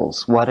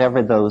goals,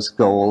 whatever those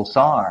goals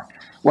are.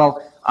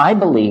 Well, I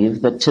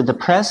believe that to the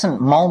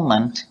present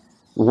moment,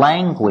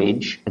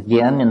 language,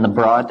 again in the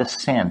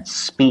broadest sense,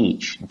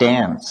 speech,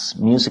 dance,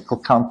 musical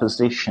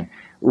composition,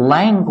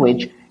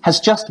 language has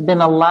just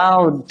been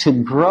allowed to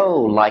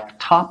grow like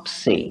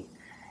topsy.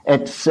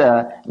 It's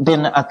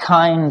been a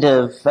kind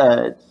of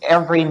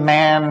every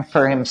man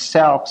for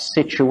himself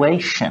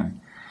situation.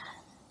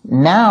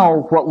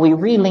 Now, what we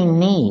really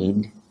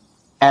need,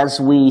 as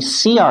we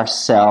see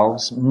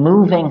ourselves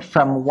moving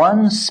from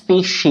one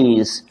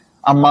species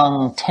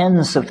among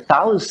tens of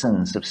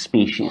thousands of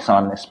species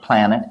on this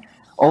planet,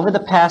 over the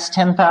past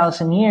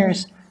 10,000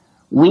 years,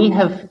 we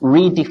have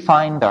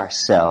redefined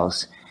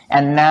ourselves.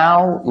 And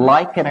now,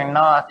 like it or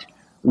not,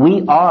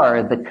 we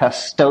are the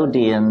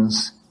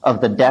custodians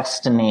of the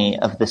destiny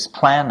of this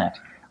planet.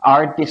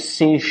 Our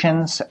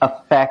decisions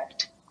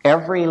affect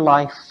every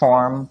life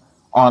form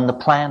on the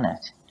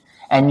planet.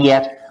 And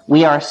yet,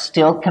 we are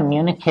still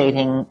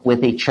communicating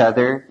with each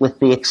other with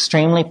the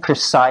extremely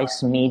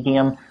precise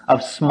medium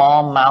of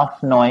small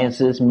mouth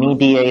noises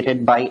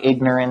mediated by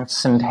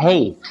ignorance and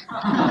hate.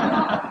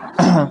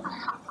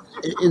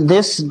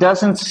 This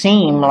doesn't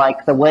seem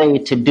like the way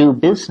to do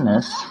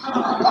business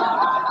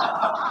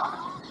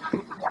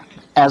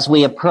as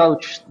we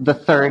approach the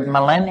third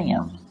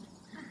millennium.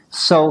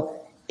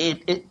 So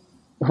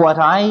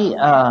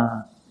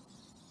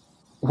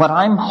what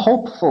I'm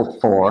hopeful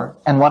for,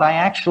 and what I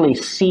actually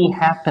see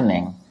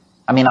happening,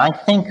 I mean, I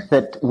think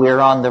that we're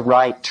on the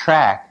right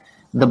track.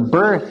 The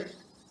birth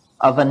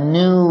of a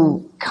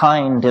new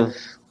kind of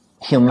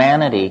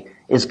humanity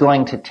is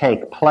going to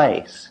take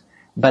place,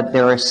 but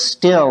there are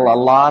still a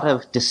lot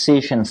of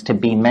decisions to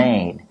be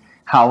made.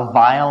 How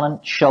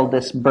violent shall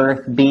this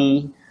birth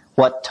be?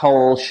 What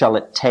toll shall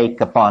it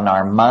take upon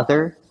our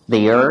mother,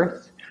 the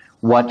earth?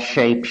 What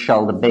shape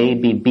shall the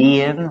baby be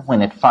in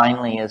when it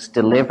finally is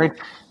delivered?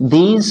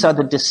 These are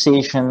the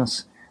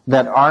decisions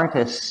that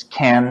artists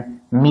can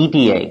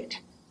mediate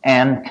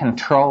and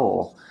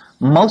control.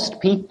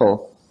 Most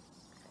people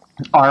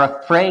are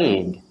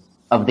afraid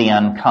of the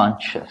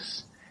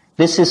unconscious.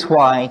 This is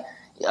why,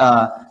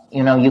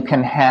 you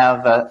can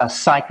have a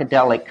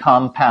psychedelic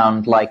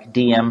compound like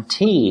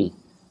DMT,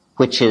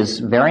 which is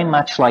very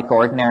much like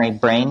ordinary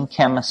brain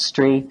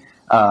chemistry,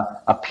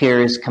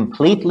 appears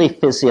completely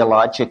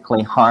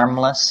physiologically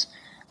harmless,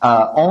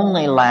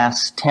 only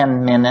lasts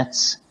 10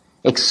 minutes,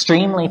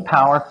 extremely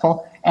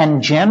powerful,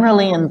 and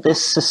generally in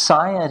this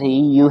society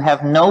you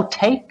have no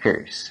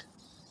takers.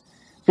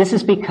 This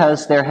is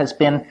because there has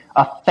been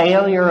a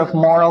failure of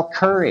moral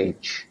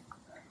courage.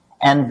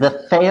 And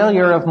the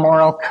failure of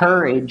moral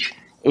courage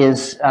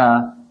is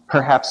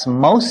perhaps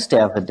most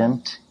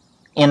evident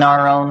in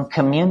our own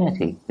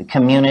community, the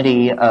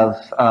community of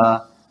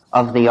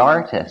the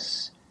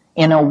artists.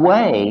 In a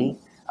way,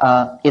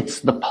 it's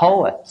the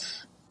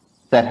poets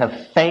that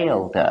have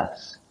failed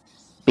us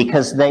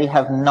because they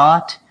have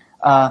not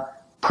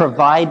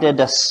provided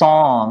a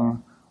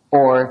song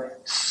or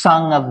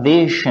sung a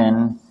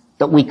vision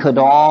that we could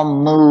all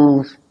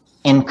move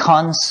in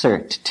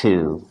concert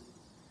to.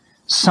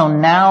 So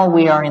now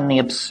we are in the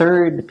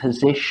absurd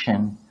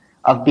position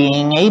of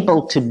being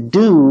able to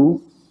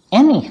do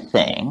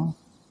anything,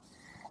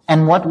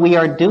 and what we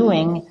are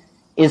doing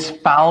is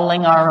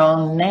fouling our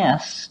own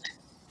nest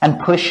and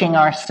pushing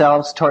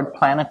ourselves toward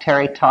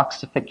planetary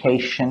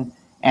toxification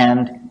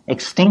and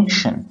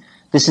extinction.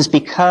 This is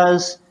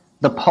because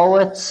the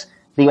poets,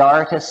 the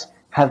artists,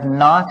 have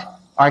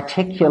not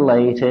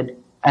articulated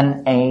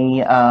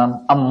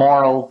a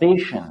moral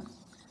vision.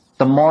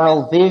 The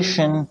moral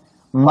vision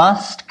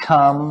must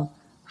come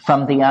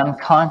from the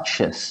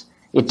unconscious.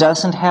 It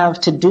doesn't have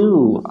to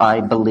do,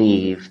 I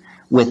believe,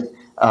 with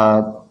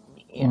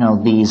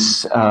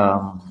these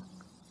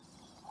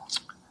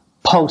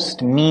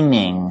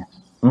post-meaning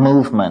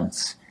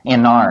movements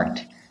in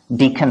art,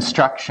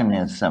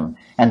 deconstructionism,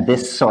 and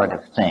this sort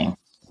of thing.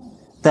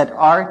 That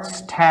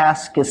art's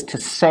task is to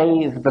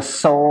save the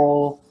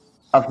soul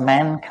of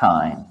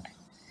mankind,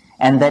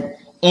 and that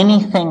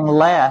anything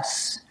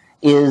less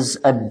is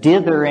a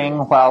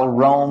dithering while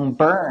Rome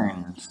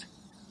burns.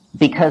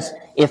 Because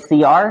if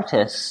the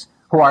artists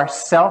who are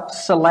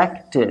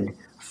self-selected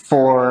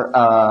for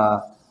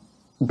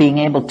being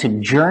able to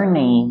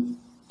journey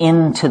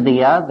into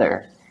the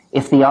other,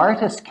 if the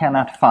artist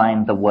cannot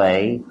find the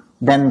way,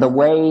 then the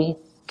way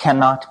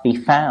cannot be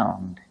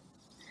found.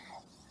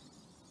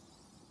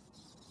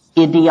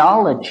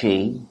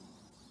 Ideology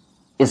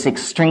is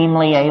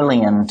extremely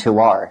alien to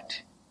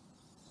art.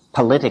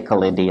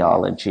 Political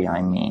ideology,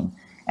 I mean.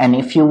 And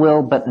if you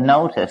will but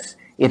notice,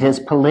 It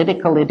is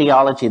political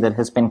ideology that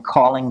has been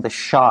calling the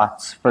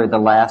shots for the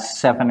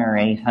last 700 or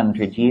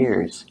 800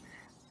 years.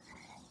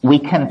 We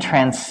can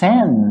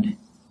transcend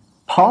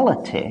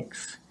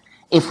politics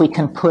if we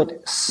can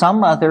put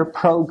some other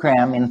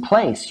program in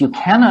place. You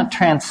cannot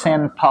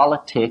transcend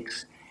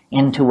politics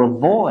into a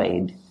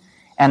void.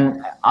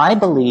 And I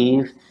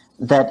believe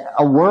that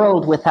a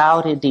world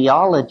without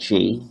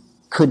ideology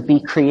could be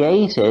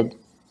created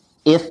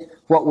if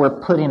what were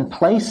put in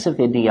place of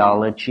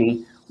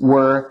ideology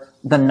were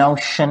the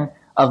notion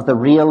of the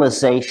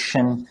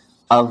realization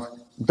of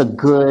the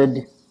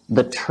good,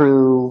 the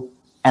true,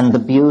 and the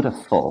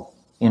beautiful.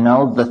 You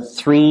know, the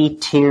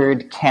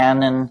three-tiered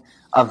canon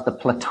of the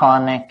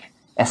Platonic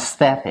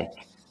aesthetic.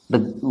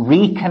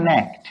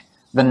 Reconnect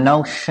the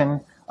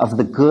notion of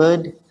the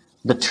good,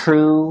 the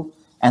true,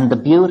 and the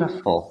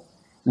beautiful.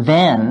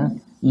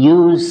 Then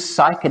use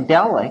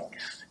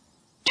psychedelics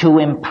to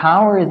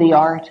empower the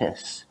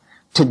artists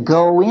to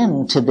go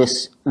into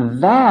this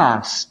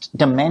vast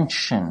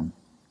dimension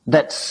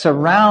that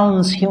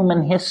surrounds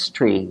human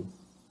history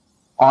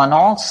on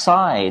all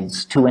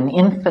sides to an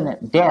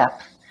infinite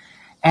depth,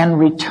 and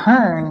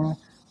return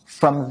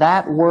from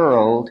that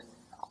world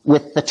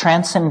with the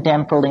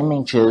transcendental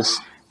images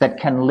that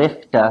can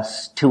lift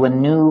us to a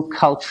new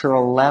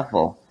cultural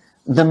level.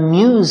 The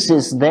muse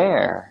is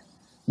there.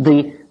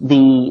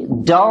 The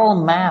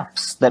dull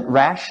maps that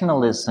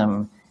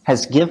rationalism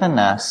has given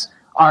us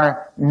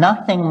are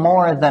nothing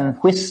more than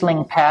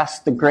whistling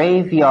past the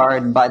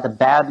graveyard by the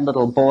bad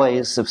little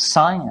boys of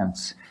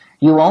science.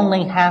 You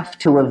only have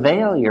to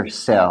avail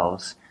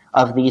yourselves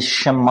of these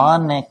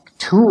shamanic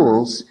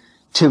tools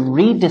to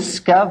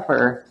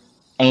rediscover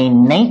a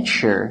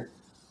nature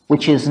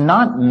which is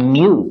not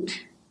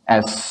mute,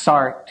 as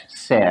Sartre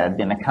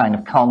said in a kind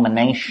of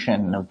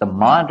culmination of the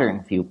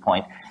modern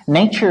viewpoint.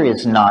 Nature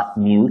is not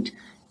mute.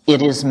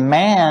 It is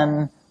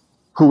man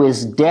who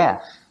is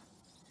deaf.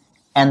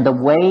 And the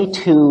way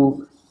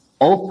to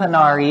open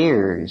our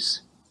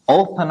ears,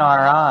 open our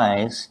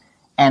eyes,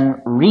 and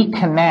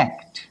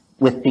reconnect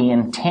with the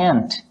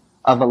intent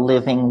of a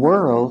living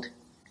world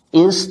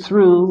is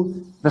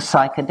through the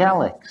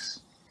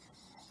psychedelics.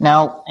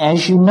 Now,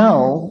 as you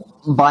know,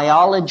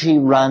 biology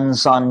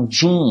runs on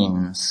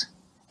genes,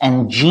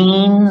 and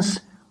genes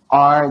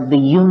are the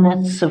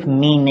units of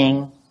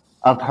meaning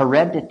of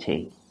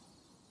heredity.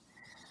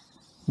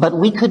 But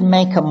we could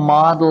make a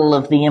model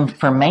of the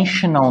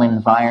informational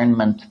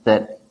environment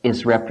that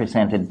is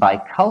represented by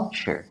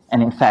culture.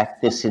 And in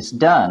fact, this is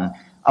done.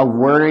 A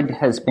word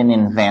has been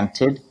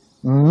invented,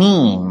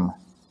 meme,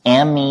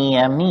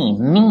 M-E-M-E,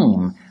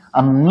 meme.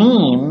 A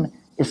meme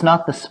is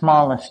not the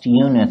smallest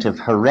unit of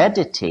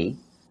heredity.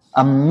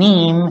 A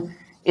meme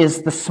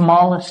is the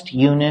smallest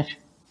unit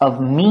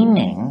of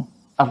meaning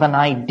of an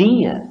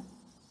idea.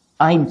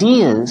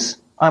 Ideas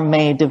are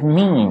made of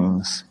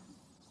memes.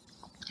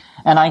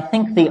 And I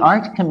think the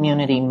art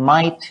community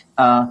might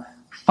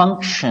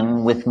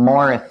function with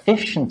more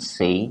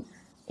efficiency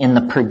in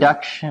the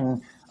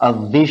production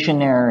of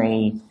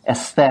visionary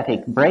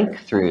aesthetic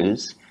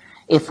breakthroughs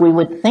if we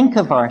would think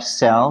of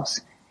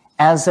ourselves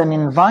as an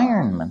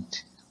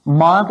environment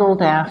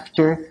modeled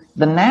after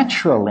the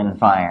natural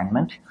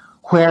environment,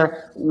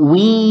 where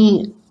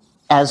we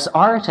as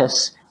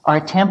artists are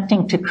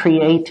attempting to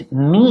create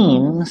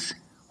memes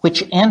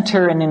which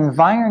enter an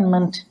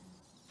environment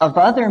of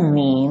other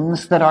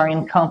memes that are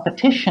in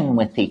competition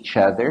with each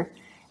other,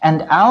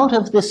 and out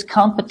of this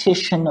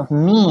competition of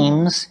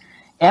memes,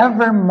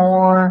 ever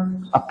more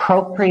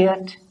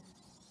appropriate,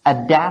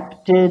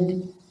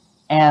 adapted,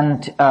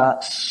 and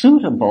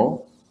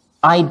suitable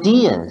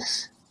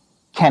ideas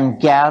can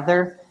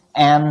gather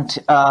and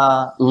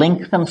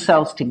link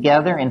themselves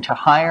together into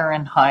higher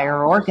and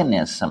higher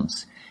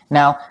organisms.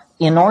 Now,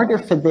 in order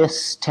for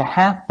this to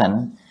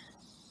happen,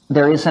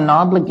 there is an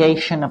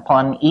obligation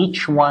upon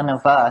each one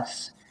of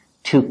us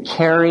to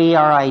carry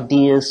our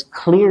ideas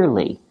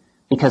clearly,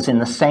 because in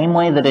the same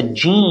way that a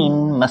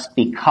gene must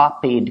be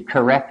copied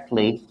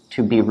correctly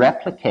to be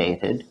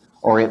replicated,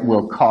 or it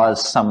will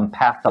cause some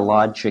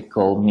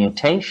pathological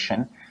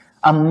mutation,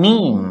 a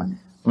meme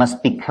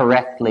must be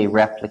correctly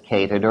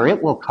replicated, or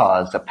it will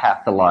cause a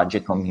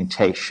pathological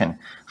mutation.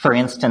 For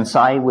instance,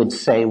 I would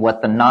say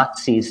what the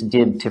Nazis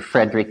did to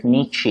Friedrich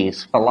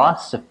Nietzsche's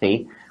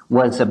philosophy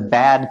was a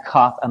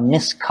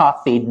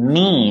miscopied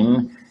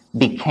meme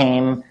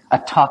became a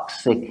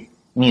toxic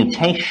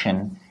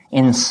mutation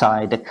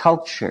inside a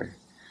culture.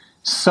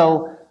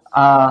 So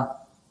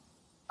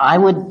I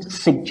would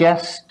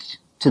suggest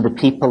to the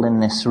people in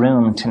this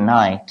room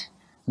tonight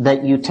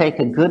that you take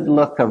a good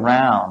look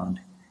around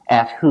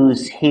at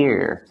who's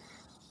here.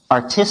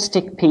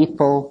 Artistic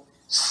people,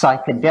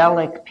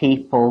 psychedelic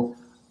people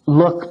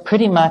look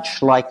pretty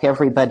much like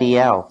everybody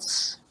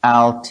else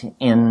out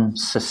in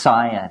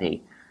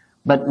society.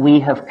 But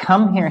we have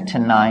come here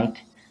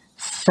tonight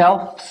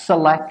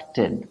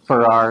self-selected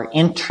for our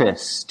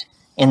interest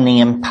in the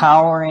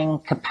empowering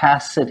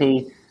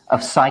capacity of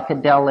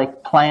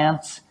psychedelic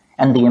plants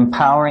and the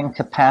empowering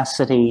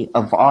capacity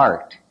of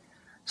art.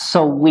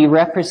 So we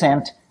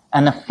represent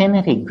an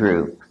affinity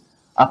group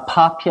a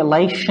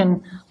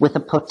population with a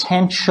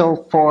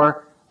potential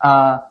for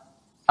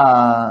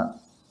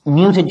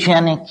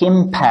mutagenic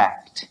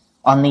impact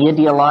on the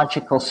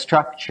ideological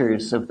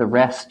structures of the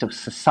rest of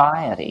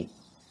society.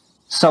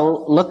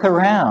 So look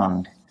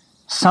around.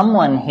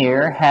 Someone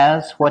here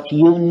has what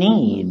you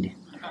need.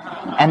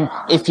 And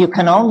if you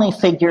can only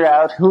figure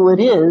out who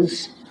it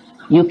is,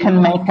 you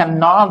can make a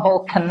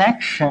novel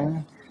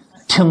connection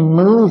to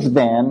move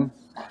them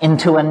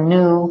into a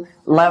new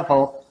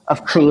level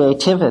of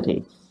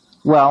creativity.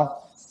 Well,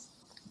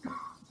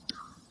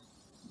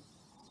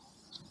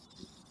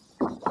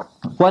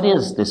 what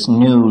is this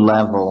new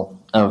level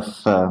of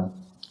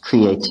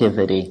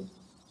creativity?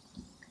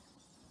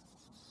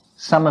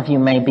 Some of you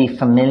may be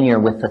familiar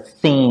with a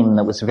theme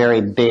that was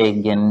very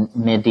big in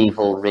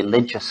medieval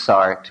religious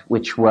art,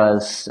 which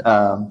was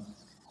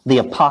the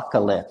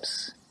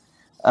apocalypse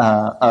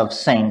of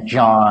St.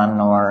 John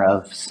or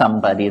of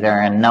somebody. There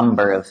are a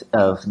number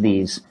of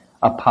these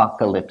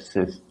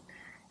apocalypses.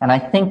 And I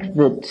think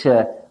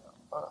that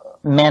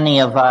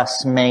many of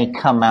us may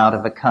come out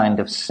of a kind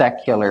of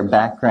secular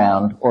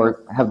background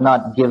or have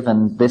not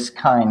given this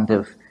kind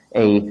of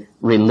a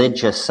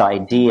religious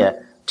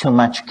idea too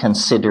much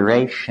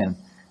consideration.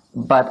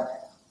 But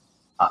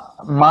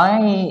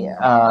my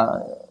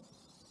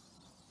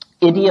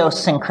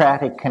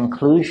idiosyncratic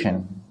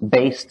conclusion,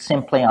 based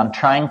simply on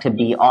trying to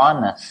be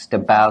honest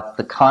about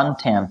the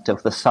content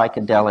of the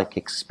psychedelic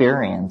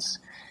experience,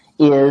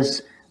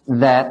 is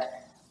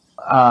that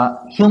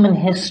human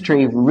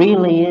history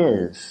really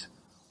is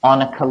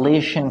on a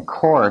collision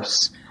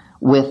course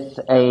with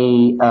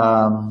a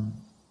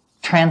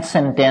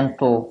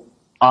transcendental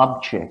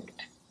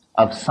object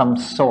of some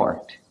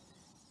sort.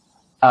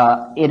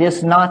 It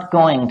is not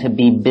going to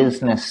be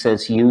business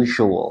as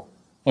usual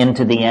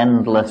into the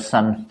endless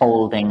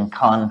unfolding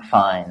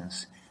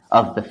confines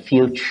of the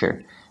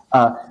future.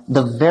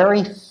 The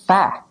very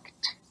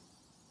fact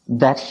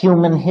that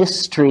human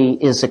history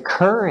is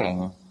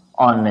occurring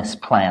on this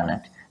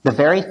planet, the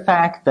very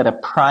fact that a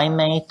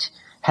primate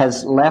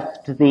has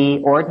left the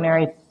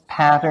ordinary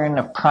pattern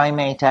of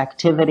primate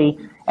activity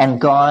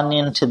and gone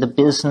into the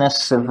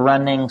business of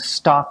running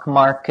stock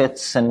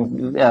markets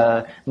and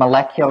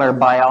molecular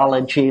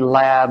biology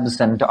labs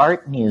and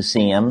art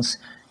museums,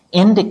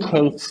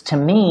 indicates to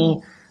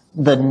me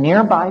the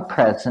nearby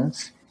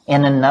presence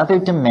in another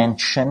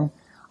dimension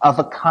of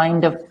a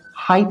kind of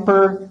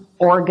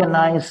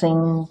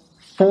hyper-organizing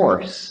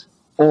force,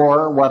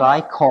 or what I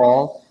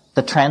call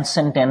the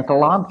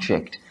transcendental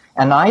object.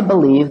 And I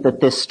believe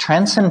that this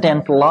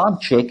transcendental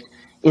object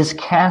is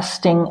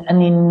casting an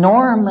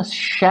enormous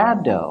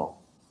shadow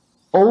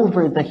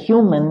over the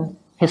human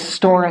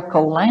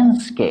historical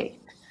landscape.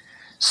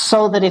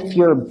 So that if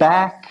you're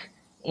back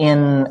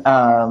in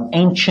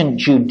ancient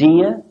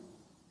Judea,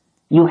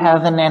 you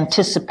have an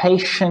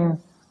anticipation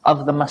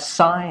of the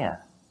Messiah.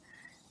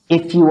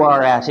 If you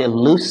are at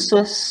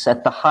Eleusis,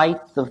 at the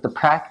height of the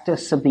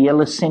practice of the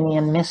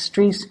Eleusinian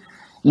mysteries,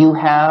 you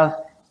have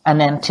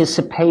an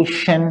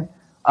anticipation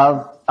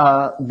of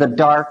the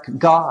dark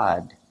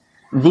God.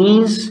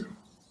 These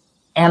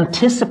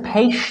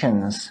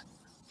anticipations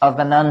of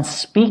an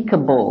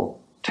unspeakable,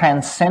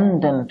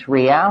 transcendent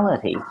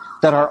reality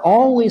that are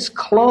always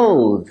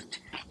clothed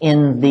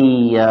in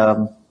the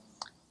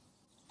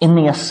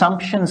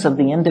assumptions of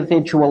the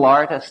individual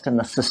artist and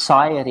the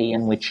society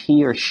in which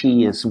he or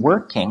she is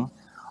working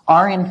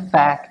are in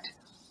fact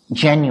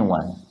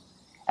genuine,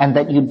 and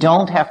that you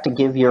don't have to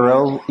give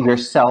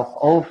yourself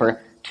over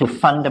to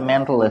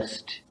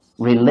fundamentalist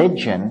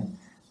religion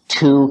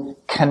to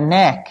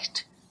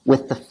connect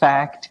with the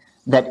fact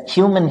that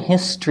human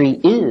history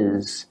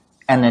is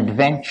an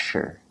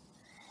adventure.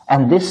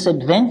 And this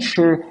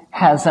adventure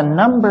has a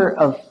number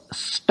of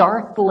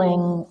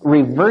startling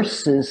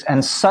reverses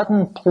and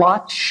sudden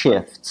plot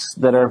shifts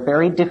that are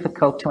very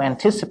difficult to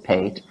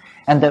anticipate,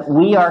 and that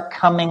we are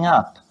coming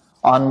up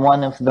on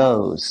one of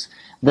those.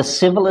 The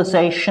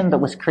civilization that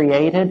was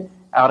created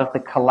out of the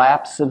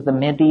collapse of the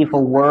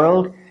medieval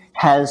world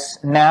has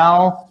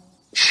now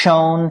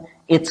shown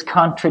its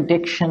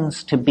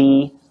contradictions to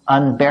be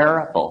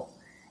unbearable.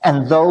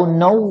 And though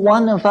no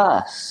one of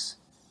us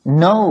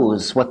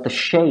knows what the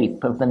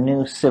shape of the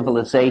new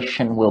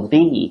civilization will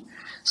be,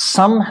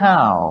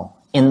 somehow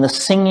in the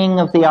singing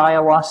of the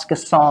ayahuasca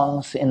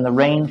songs in the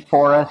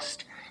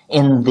rainforest,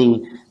 in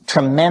the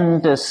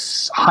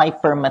tremendous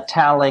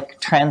hypermetallic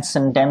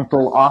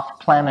transcendental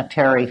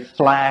off-planetary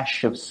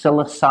flash of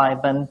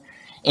psilocybin,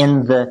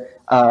 in the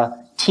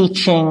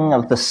teaching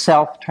of the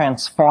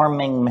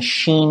self-transforming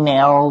machine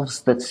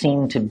elves that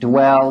seem to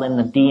dwell in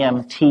the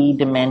DMT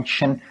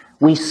dimension,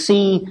 we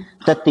see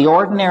that the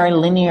ordinary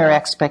linear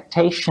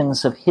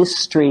expectations of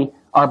history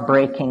are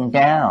breaking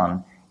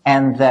down,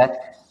 and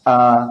that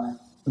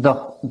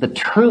the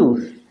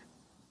truth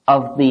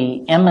of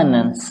the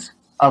immanence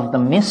of the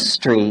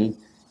mystery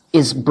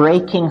is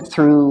breaking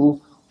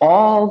through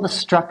all the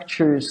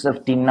structures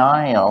of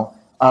denial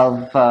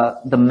of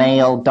the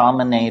male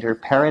dominator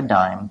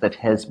paradigm that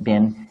has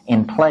been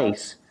in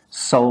place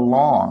so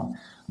long.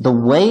 The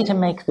way to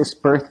make this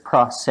birth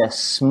process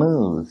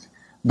smooth,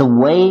 the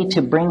way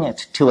to bring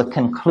it to a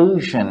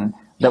conclusion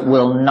that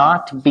will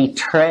not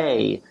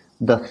betray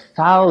the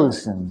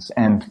thousands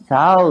and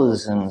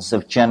thousands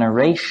of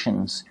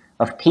generations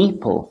of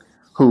people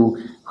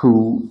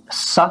who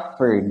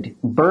suffered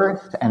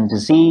birth and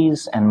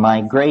disease and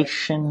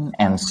migration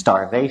and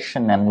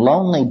starvation and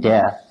lonely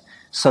death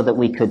so that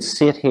we could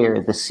sit here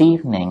this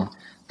evening.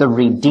 The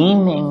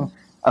redeeming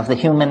of the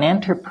human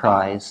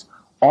enterprise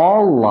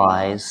all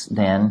lies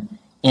then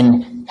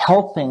in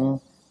helping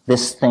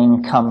this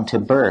thing come to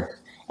birth.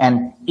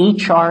 And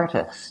each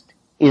artist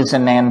is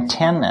an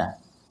antenna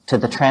to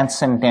the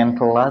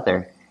transcendental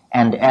other.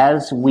 And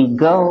as we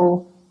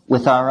go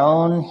with our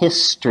own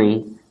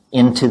history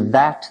into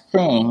that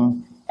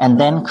thing and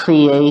then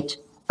create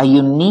a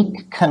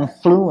unique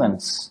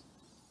confluence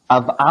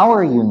of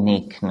our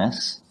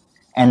uniqueness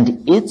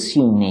and its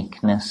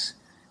uniqueness,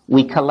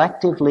 we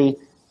collectively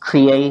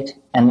create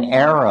an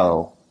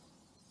arrow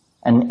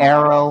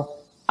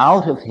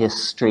out of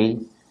history,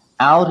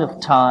 out of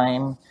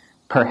time,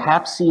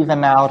 perhaps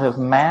even out of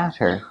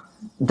matter,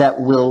 that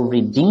will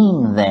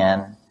redeem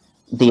then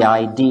the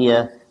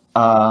idea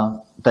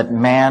that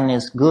man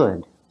is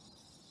good.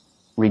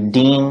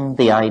 Redeem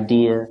the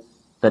idea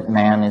that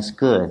man is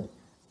good.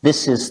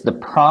 This is the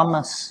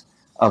promise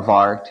of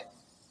art,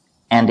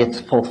 and its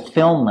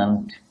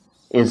fulfillment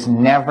is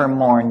never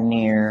more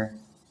near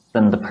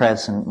than the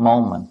present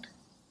moment.